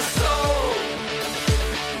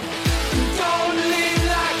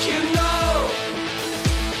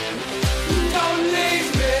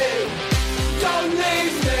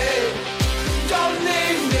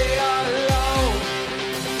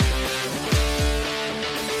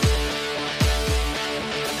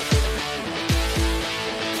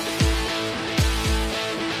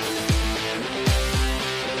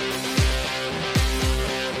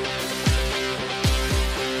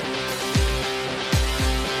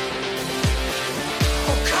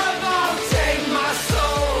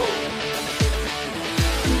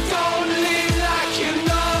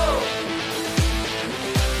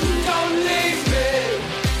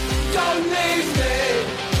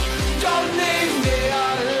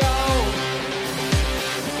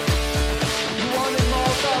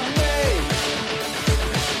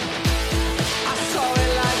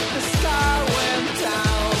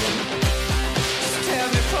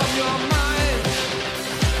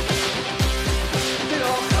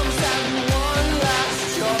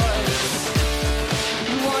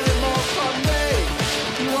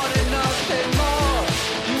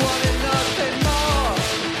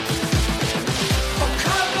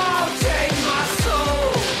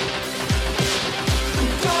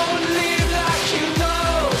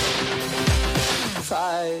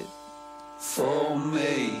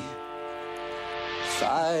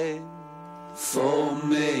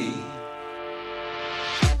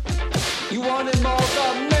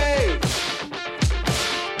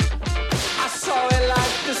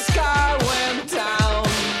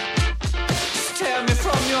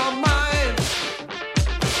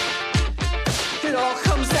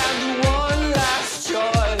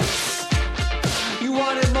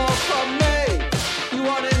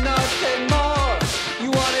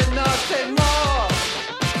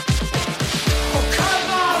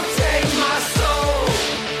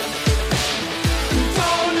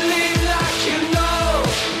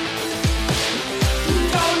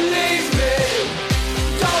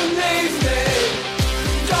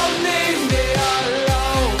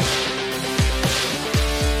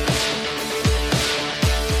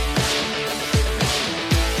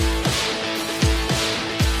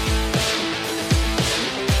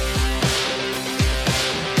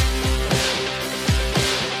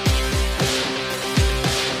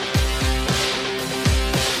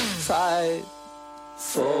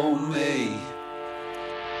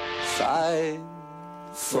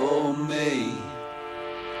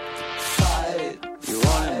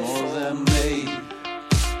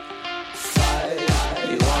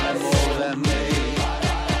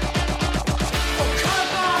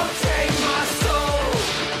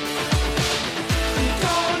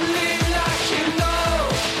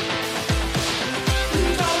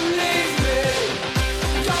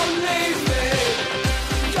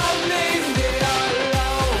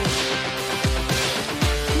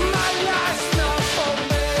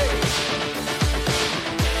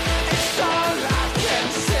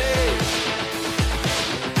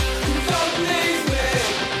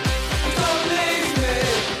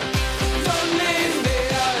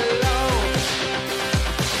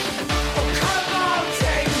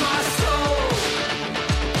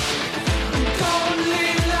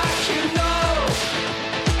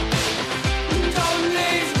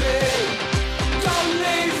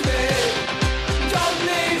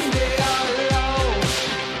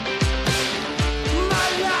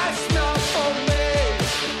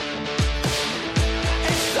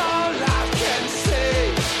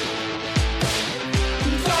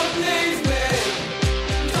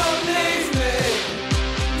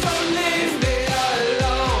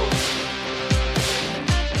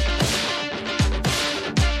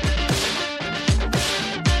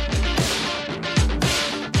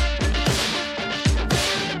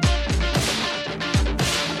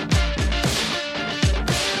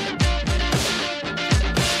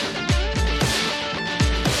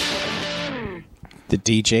 The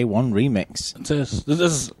DJ1 remix.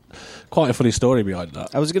 There's quite a funny story behind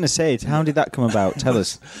that. I was going to say, how did that come about? Tell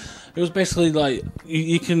us. It was basically like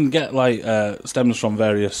you can get like stems from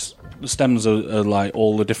various stems are like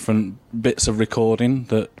all the different bits of recording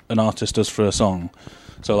that an artist does for a song.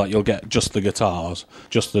 So like you'll get just the guitars,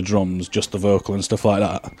 just the drums, just the vocal and stuff like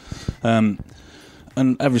that.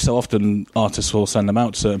 And every so often, artists will send them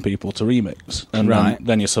out to certain people to remix, and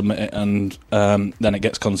then you submit it, and then it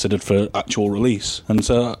gets considered for actual release. And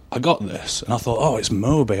so I got this, and I thought, oh, it's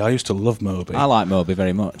Moby. I used to love Moby. I like Moby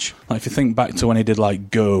very much. Like if you think back to when he did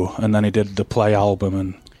like Go, and then he did the Play album,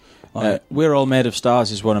 and like, We're All Made of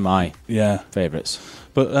Stars is one of my favourites.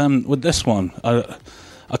 But with this one,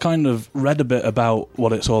 I kind of read a bit about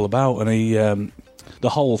what it's all about, and he. The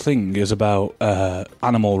whole thing is about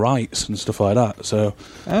animal rights and stuff like that. So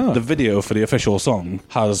the video for the official song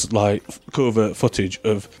has like covert footage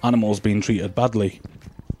of animals being treated badly.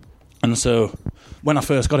 And so when I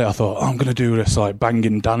first got it, I thought, oh, I'm going to do this like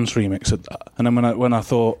banging dance remix at that. And then when I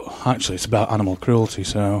thought, actually, it's about animal cruelty,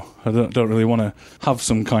 so I don't really want to have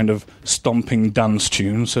some kind of stomping dance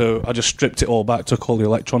tune. So I just stripped it all back, took all the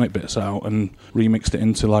electronic bits out, and remixed it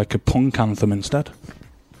into like a punk anthem instead.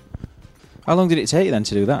 How long did it take then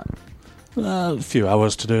to do that? A few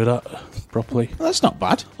hours to do that properly. Well, that's not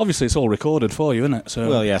bad. Obviously, it's all recorded for you, isn't it? So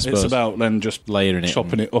well, yeah, I suppose. It's about then just layering it,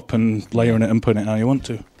 chopping it up and layering it and putting it how you want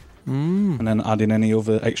to, and then adding any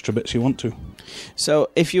other extra bits you want to. So,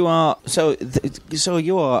 if you are so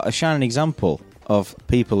you are a shining example of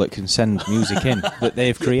people that can send music in that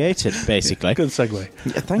they've created, basically. Good segue.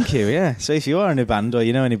 Yeah, thank you. Yeah. So, if you are in a band or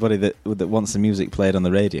you know anybody that wants the music played on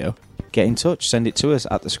the radio, get in touch, send it to us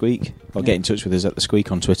at The Squeak, or get in touch with us at The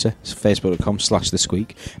Squeak on Twitter. It's facebook.com/The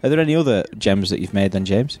Squeak. Are there any other gems that you've made then,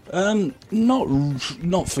 James?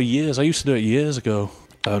 Not for years. I used to do it years ago.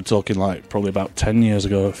 I'm talking like probably about 10 years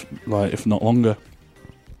ago, if not longer.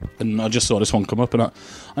 And I just saw this one come up, and I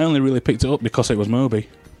only really picked it up because it was Moby.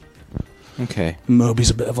 Okay. Moby's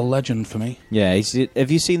a bit of a legend for me. Yeah.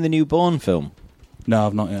 Have you seen the new Bourne film? No,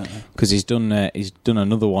 I've not yet. Because he's done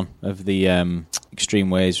another one of the Extreme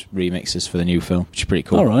Ways remixes for the new film, which is pretty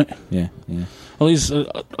cool. All right. Yeah. Well,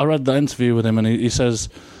 I read that interview with him, and he says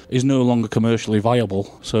he's no longer commercially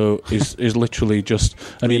viable. So he's literally just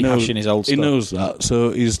rehashing his old stuff. He knows that,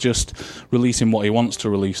 so he's just releasing what he wants to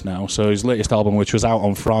release now. So his latest album, which was out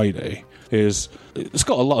on Friday, it's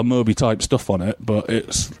got a lot of Moby type stuff on it, but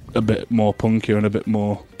it's a bit more punkier and a bit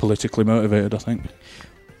more politically motivated, I think.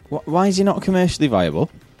 Why is he not commercially viable?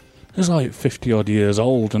 He's like 50-odd years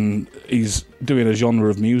old, and he's doing a genre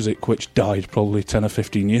of music which died probably 10 or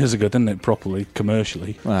 15 years ago, didn't it, properly,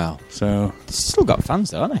 commercially? Wow. So he's still got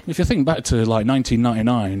fans, though, hasn't he? If you think back to, like,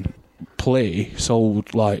 1999, Play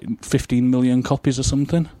sold, like, 15 million copies or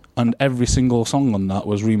something, and every single song on that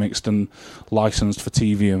was remixed and licensed for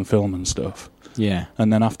TV and film and stuff. Yeah.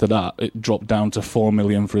 And then after that, it dropped down to 4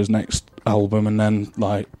 million for his next album, and then,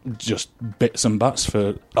 like, just bits and bats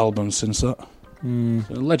for albums since that. So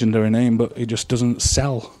a legendary name, but he just doesn't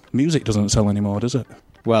sell. Music doesn't sell anymore, does it?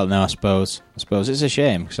 Well, no, I suppose it's a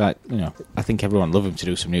shame, because I think everyone would love him to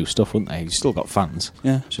do some new stuff, wouldn't they? He's still got fans.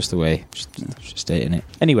 Yeah. It's just the way, just stating it.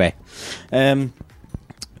 Anyway,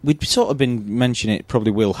 we'd sort of been mentioning it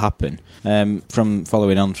probably will happen, from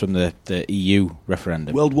following on from the EU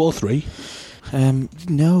referendum. World War III?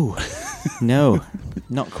 No,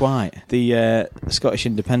 not quite. The Scottish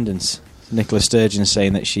independence, Nicola Sturgeon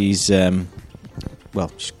saying that she's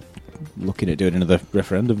looking at doing another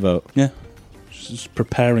referendum vote. Yeah, she's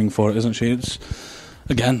preparing for it, isn't she? It's,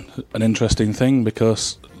 again, an interesting thing,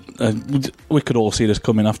 because we could all see this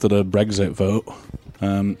coming after the Brexit vote,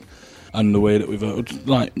 and the way that we voted.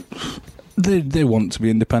 Like, they want to be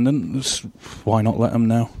independent. Why not let them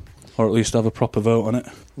now? Or at least have a proper vote on it.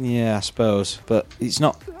 Yeah, I suppose. But it's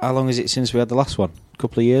not... How long is it since we had the last one? A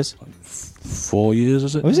couple of years? 4 years,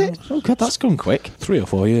 is it? Was it? Oh, God, that's gone quick. 3 or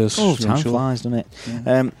 4 years. Oh, time flies, doesn't it?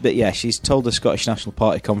 Yeah. But yeah, she's told the Scottish National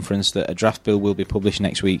Party conference that a draft bill will be published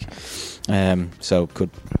next week. So could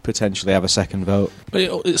potentially have a second vote. But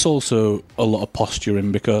it's also a lot of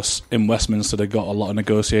posturing, because in Westminster they've got a lot of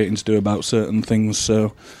negotiating to do about certain things.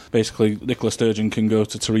 So basically Nicola Sturgeon can go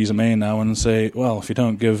to Theresa May now and say, well, if you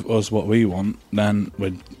don't give us what we want, then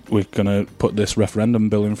we're going to put this referendum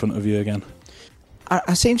bill in front of you again.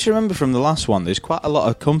 I seem to remember from the last one, there's quite a lot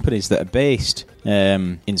of companies that are based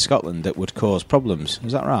in Scotland that would cause problems.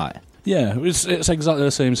 Is that right? Yeah, it's exactly the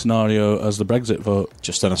same scenario as the Brexit vote.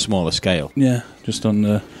 Just on a smaller scale. Yeah, just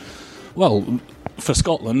on... well, for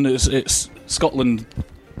Scotland, it's Scotland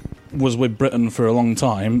was with Britain for a long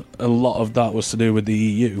time. A lot of that was to do with the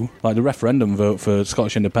EU. Like, the referendum vote for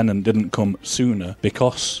Scottish independence didn't come sooner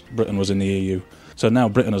because Britain was in the EU. So now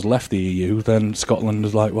Britain has left the EU, then Scotland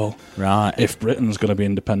is like, well, Right. if Britain's going to be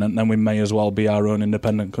independent, then we may as well be our own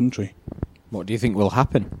independent country. What do you think will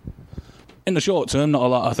happen? In the short term, not a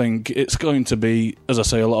lot, I think. It's going to be, as I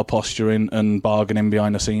say, a lot of posturing and bargaining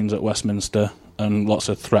behind the scenes at Westminster, and lots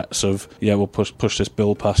of threats of, yeah, we'll push this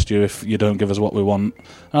bill past you if you don't give us what we want.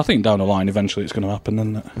 And I think down the line, eventually it's going to happen,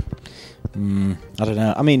 isn't it? I don't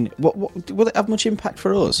know. I mean, what will it have much impact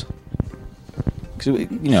for us? Because,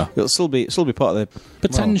 it'll still be part of the...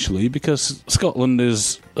 Potentially, because Scotland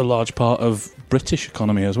is a large part of British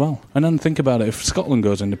economy as well. And then think about it, if Scotland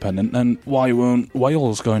goes independent, then why won't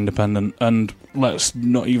Wales go independent? And let's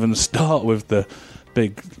not even start with the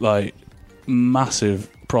big,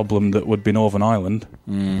 massive problem that would be Northern Ireland.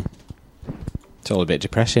 It's all a bit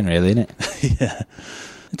depressing, really, isn't it? Yeah,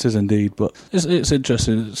 it is indeed. But it's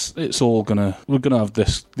interesting. It's all we're gonna have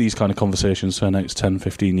these kind of conversations for the next 10,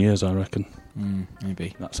 15 years, I reckon.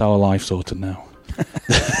 Maybe. That's our life sorted now.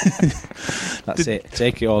 That's it.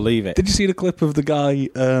 Take it or leave it. Did you see the clip of the guy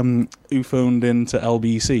who phoned into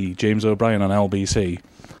LBC, James O'Brien on LBC,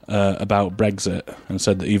 about Brexit and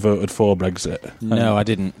said that he voted for Brexit? No, I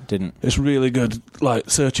didn't. It's really good.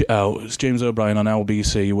 Search it out. It's James O'Brien on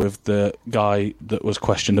LBC with the guy that was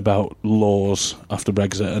questioned about laws after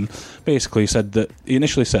Brexit, and basically said that he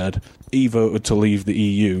initially said he voted to leave the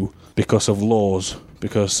EU because of laws,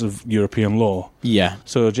 because of European law. Yeah.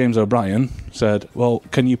 So James O'Brien said, well,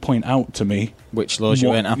 can you point out to me which laws you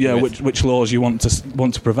weren't happy with? Yeah, which laws you want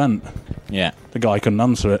to prevent? Yeah. The guy couldn't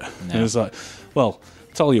answer it. No. He was like, well,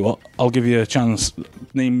 tell you what, I'll give you a chance.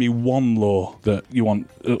 Name me one law that you want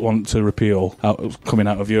to repeal coming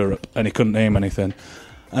out of Europe. And he couldn't name anything.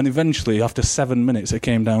 And eventually, after 7 minutes, it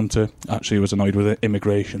came down to, actually, he was annoyed with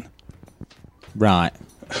immigration. Right.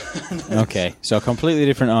 Okay, so a completely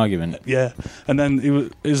different argument. Yeah, and then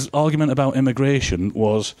his argument about immigration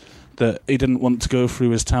was that he didn't want to go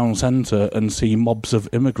through his town centre and see mobs of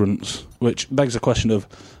immigrants, which begs the question of,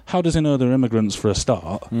 how does he know they're immigrants for a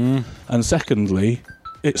start? And secondly,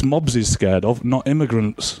 it's mobs he's scared of, not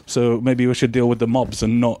immigrants. So maybe we should deal with the mobs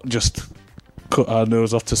and not just cut our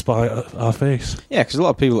nose off to spite our face. Yeah, because a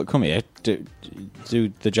lot of people that come here do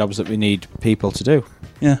the jobs that we need people to do.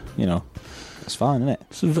 Yeah. It's fine, isn't it?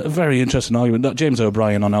 It's a very interesting argument. That James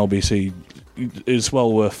O'Brien on LBC is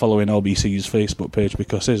well worth following LBC's Facebook page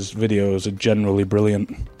because his videos are generally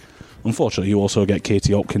brilliant. Unfortunately, you also get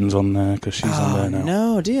Katie Hopkins on there because she's on there now.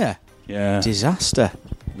 No, dear. Yeah. Disaster.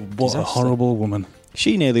 What a horrible woman.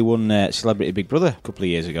 She nearly won Celebrity Big Brother a couple of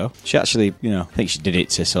years ago. She actually, I think she did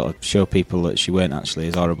it to sort of show people that she weren't actually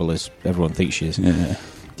as horrible as everyone thinks she is. Yeah.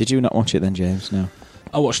 Did you not watch it then, James? No.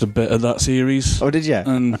 I watched a bit of that series. Oh, did you?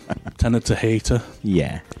 And tended to hate her.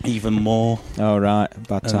 Yeah. Even more. Oh, right.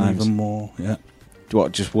 Bad times. Even more, yeah.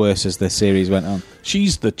 What, just worse as the series went on?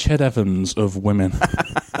 She's the Ched Evans of women.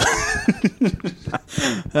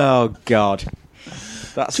 Oh, God.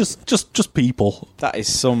 That's just people. That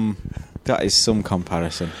is some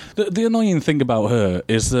comparison. The annoying thing about her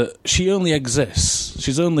is that she only exists.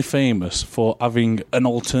 She's only famous for having an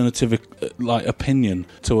alternative opinion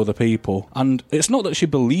to other people, and it's not that she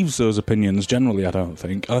believes those opinions. Generally, I don't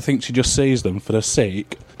think. I think she just says them for the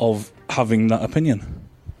sake of having that opinion.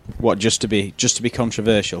 What, just to be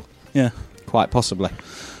controversial? Yeah, quite possibly.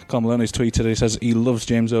 Carmelone's tweeted, he says he loves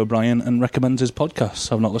James O'Brien and recommends his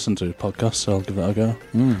podcasts. I've not listened to his podcast, so I'll give that a go.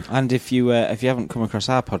 And if you haven't come across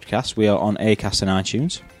our podcast, we are on Acast and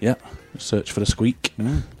iTunes. Yeah, search for The Squeak.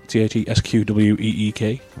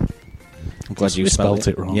 THESQWEEK. I'm glad you spelled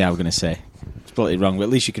it wrong. Yeah, I was going to say. Spelled it wrong, but at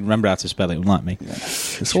least you can remember how to spell it, unlike me. Yeah.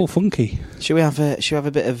 It's all funky. Should we have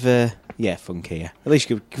a bit of... Yeah, funky, yeah. At least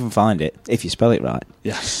you can find it, if you spell it right.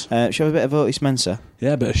 Yes. Should we have a bit of Otis Mensah?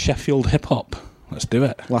 Yeah, a bit of Sheffield hip-hop. Let's do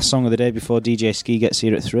it. Last song of the day before DJ Ski gets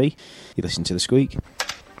here at 3. You listen to The Squeak.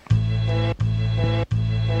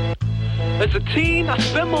 As a teen, I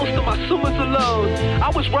spent most of my summers alone. I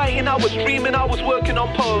was writing, I was dreaming, I was working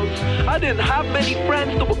on poems. I didn't have many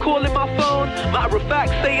friends that were calling my phone. Matter of fact,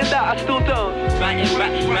 saying that I still don't.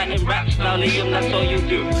 Writing raps, slowly, and that's all you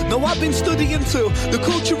do. No, I've been studying too, the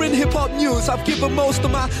culture in hip-hop news. I've given most of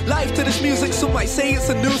my life to this music. Some might say it's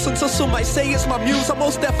a nuisance, or some might say it's my muse. I'm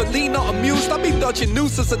most definitely not amused. I've been dodging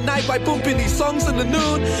nooses at night by bumping these songs in the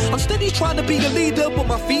noon. I'm steady trying to be a leader, but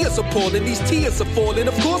my fears are appalling. These tears are falling.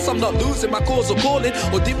 Of course I'm not losing my cause of calling,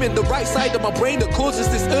 or dimming the right side of my brain that causes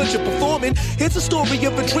this urge of performing. Here's a story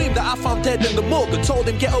of a dream that I found dead in the morgue and told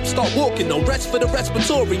him get up, start walking. No rest for the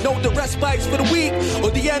respiratory, no the respites for the week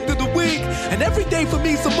or the end of the week. And every day for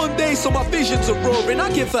me's a Monday, so my visions are roaring.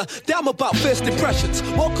 I give a damn about first impressions.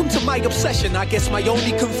 Welcome to my obsession. I guess my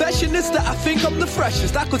only confession is that I think I'm the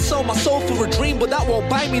freshest. I could sell my soul for a dream, but that won't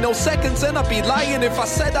buy me no seconds. And I'd be lying if I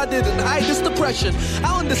said I didn't hide this depression.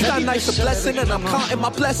 I understand life's a blessing, and I'm counting my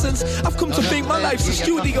blessings. I've come to think my life's a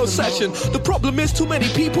studio session. The problem is too many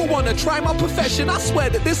people want to try my profession. I swear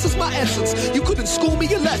that this is my essence. You couldn't school me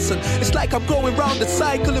a lesson. It's like I'm going round the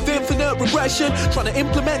cycle of infinite regression, trying to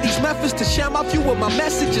implement these methods to share my view of my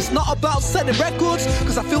message. It's not about setting records,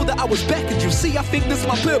 cause I feel that I was beckoned. You see, I think this is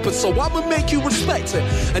my purpose, so I'ma make you respect it.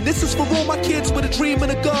 And this is for all my kids with a dream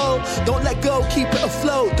and a goal. Don't let go, keep it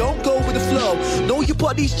afloat. Don't go with the flow. Know your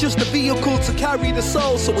body's just a vehicle to carry the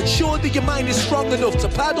soul, so ensure that your mind is strong enough to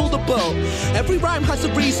paddle the boat. Every rhyme has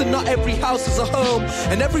a reason, not every house is a home.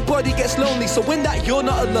 And everybody gets lonely, so in that you're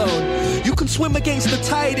not alone. You can swim against the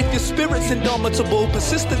tide if your spirit's indomitable.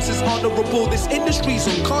 Persistence is honourable, this industry's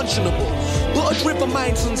unconscionable. But a driven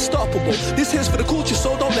mind's unstoppable. This here's for the culture,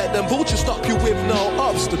 so don't let them vultures stop you with no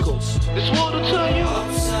obstacles. This world will turn you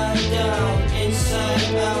upside down,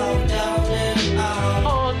 inside out, down and out.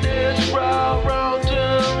 On this route, round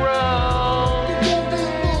and round.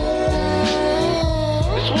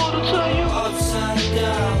 This world will turn you upside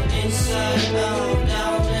down, inside out,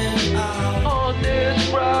 down and out. On this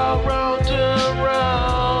route, round and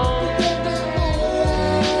round.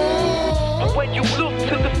 And when you look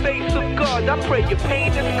to the face of God, I pray your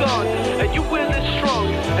pain is gone, and your will is strong,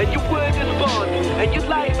 and your word is bond, and your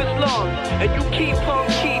life is long, and you keep on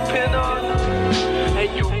keeping on,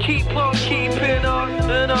 and you keep on keeping on,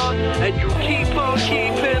 and you keep on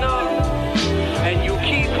keeping on, and you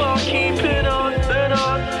keep on keeping on,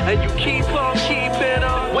 and you keep on keeping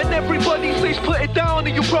on. When everybody says put it down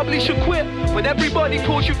and you probably should quit, when everybody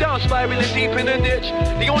pulls you down spiraling deep in a ditch,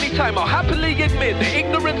 the only time I'll happily admit that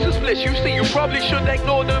ignorance is bliss. You see, you probably should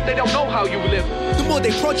ignore them, they don't know how you live. The more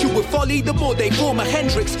they prod you with folly, the more they form a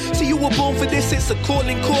Hendrix. See, you were born for this, it's a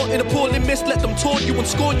calling caught in appalling mist. Let them taunt you and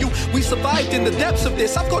scorn you. We survived in the depths of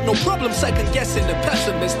this. I've got no problem second guessing the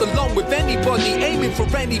pessimist, along with anybody aiming for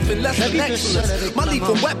anything less than excellence. My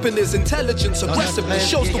lethal weapon is intelligence, aggressiveness,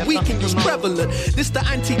 shows the weak and use prevalent. This the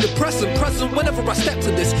antidepressant, present whenever I step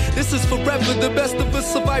to this. This is forever, the best of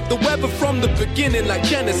us survive the weather from the beginning like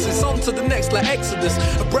Genesis, on to the next like Exodus.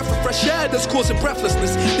 A breath of fresh air that's causing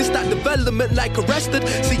breathlessness. This that development like arrested.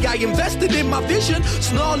 See, I invested in my vision.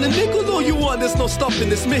 Snarling nickel, all you want, there's no stopping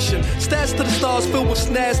this mission. Stairs to the stars filled with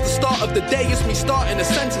snares. The start of the day is me starting a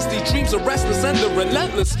sentence. These dreams are restless and they're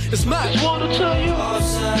relentless. It's mad. Just wanna tell you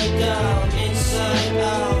upside down, inside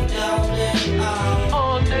out, down and out.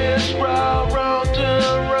 On this route, round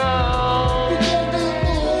and round.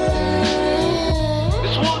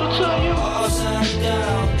 Just wanna tell you upside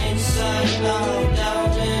down, inside out,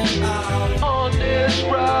 down and out. On this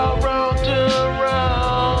route, round and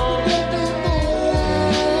round.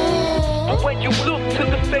 And when you look to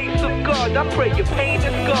the face of God, I pray your pain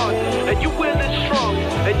is gone, and your will is strong,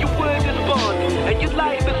 and your word is bond, and your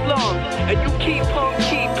life is long, and you keep on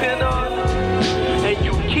keeping on, and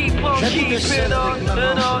you keep on keeping on,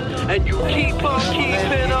 and you keep on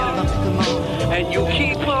keeping on, and you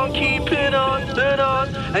keep on keeping on,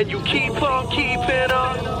 and you keep on keeping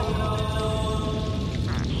on.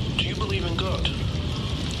 Do you believe in God?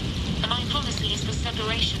 My policy is the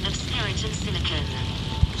separation of spirit and silicon.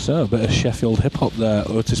 So, a bit of Sheffield hip-hop there.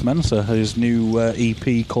 Otis Mensa, his new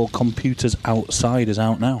EP called Computers Outside is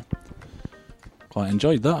out now. Quite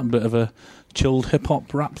enjoyed that. A bit of a chilled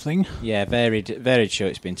hip-hop rap thing. Yeah, varied show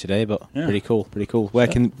it's been today, but pretty cool. Where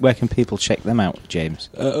can people check them out, James?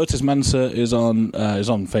 Otis Mensa is on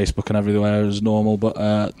Facebook and everywhere as normal, but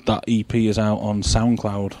that EP is out on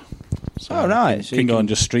SoundCloud. So right. So you can go and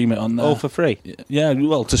just stream it on there. All for free? Yeah,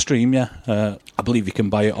 well, to stream, yeah. I believe you can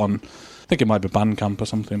buy it on... I think it might be Bandcamp or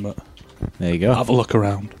something, but there you go. Have a look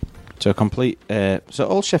around. So complete. So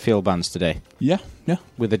all Sheffield bands today. Yeah.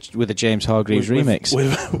 With a James Hargreaves remix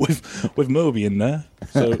with Moby in there.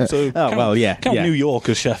 So count New York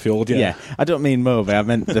as Sheffield. Yeah. I don't mean Moby. I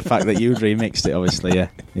meant the fact that you'd remixed it. Obviously,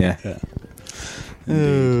 yeah.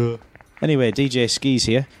 Anyway, DJ Skis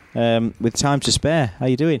here. With time to spare, how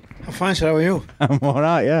you doing? I'm fine, sir. How are you? I'm all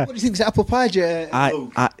right. Yeah. What do you think? Is it apple pie,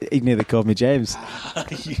 he nearly called me James.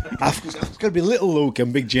 It's got to be Little Luke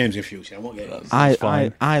and Big James in future. I won't get it.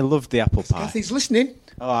 I loved the apple pie. Kathy's listening.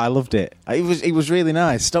 Oh, I loved it. It was really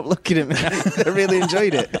nice. Stop looking at me. I really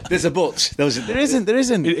enjoyed it. There's a but. There isn't.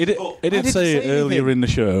 It did say earlier in the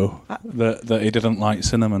show that he didn't like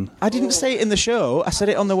cinnamon. I didn't say it in the show. I said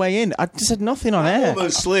it on the way in. I said nothing on air. I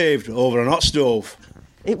was slaved over an hot stove.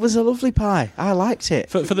 It was a lovely pie. I liked it.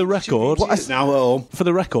 For the record, Now at home. For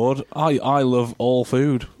the record, I love all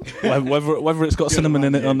food, whether it's got cinnamon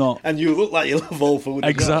in it or not. And you look like you love all food.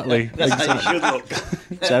 Exactly. That's how you should look.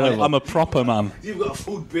 Terrible. I'm a proper man. You've got a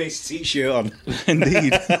food-based T-shirt on.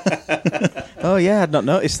 Indeed. Oh yeah, I'd not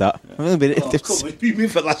noticed that. I've only been. It's been me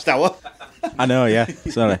for the last hour. I know. Yeah.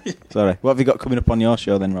 Sorry. What have you got coming up on your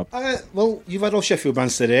show then, Rob? Well, you've had all Sheffield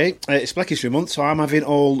bands today. It's Black History Month, so I'm having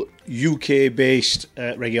all UK-based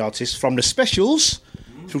reggae artists from the Specials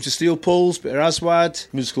through to Steel Pulse, Bitter Aswad,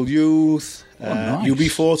 Musical Youth, nice.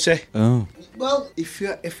 UB40. Oh. Well, if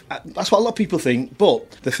that's what a lot of people think,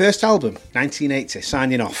 but the first album, 1980,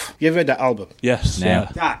 Signing Off. You ever heard that album? Yes. No.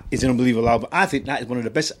 Yeah. That is an unbelievable album. I think that is one of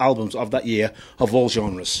the best albums of that year of all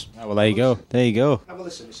genres. Oh, well, there you go. There you go. Have a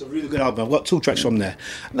listen. It's a really good album. I've got 2 tracks from there.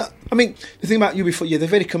 Now, I mean, the thing about UB40, they're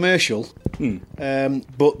very commercial,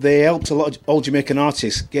 but they helped a lot of old Jamaican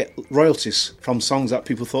artists get royalties from songs that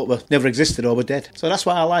people thought were never existed or were dead. So that's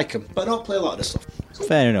why I like them. But I don't play a lot of this stuff.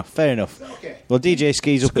 Fair enough. Okay. Well, DJ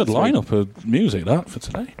Ski's up. Good lineup of music that for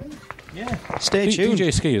today. Yeah. Stay tuned.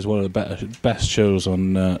 DJ Ski is one of the best shows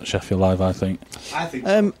on Sheffield Live, I think. I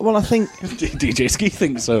think. Well, I think DJ Ski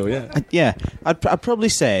thinks so. Yeah. yeah. I'd probably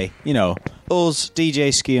say us,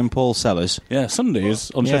 DJ Ski and Paul Sellers. Yeah. Sundays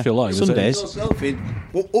on Sheffield Live. Sundays. Yourself in,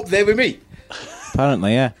 up there with me.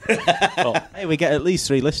 Apparently, yeah. Hey, we get at least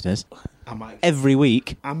 3 listeners every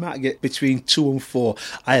week. I might get between 2 and 4.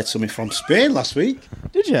 I had something from Spain last week.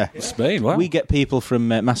 Did you? Spain. Wow. We get people from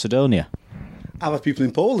Macedonia. I have people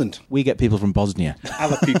in Poland. We get people from Bosnia. I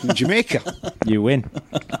have people in Jamaica. You win.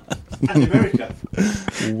 And America.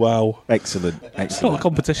 Wow. Excellent. It's not a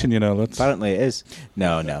competition, That's... Apparently it is.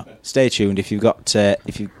 No. Stay tuned. If you've got,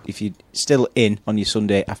 if you're still in on your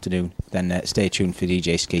Sunday afternoon, then stay tuned for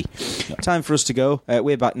DJ Ski. Time for us to go.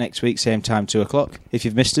 We're back next week, same time, 2:00. If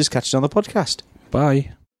you've missed us, catch us on the podcast.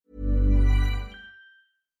 Bye.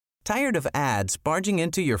 Tired of ads barging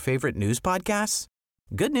into your favorite news podcasts?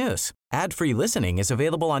 Good news. Ad-free listening is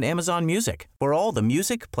available on Amazon Music for all the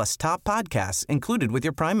music plus top podcasts included with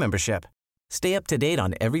your Prime membership. Stay up to date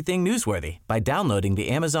on everything newsworthy by downloading the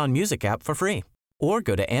Amazon Music app for free or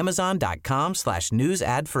go to amazon.com/news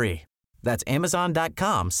ad free. That's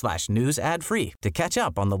amazon.com/news ad free to catch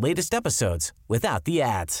up on the latest episodes without the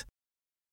ads.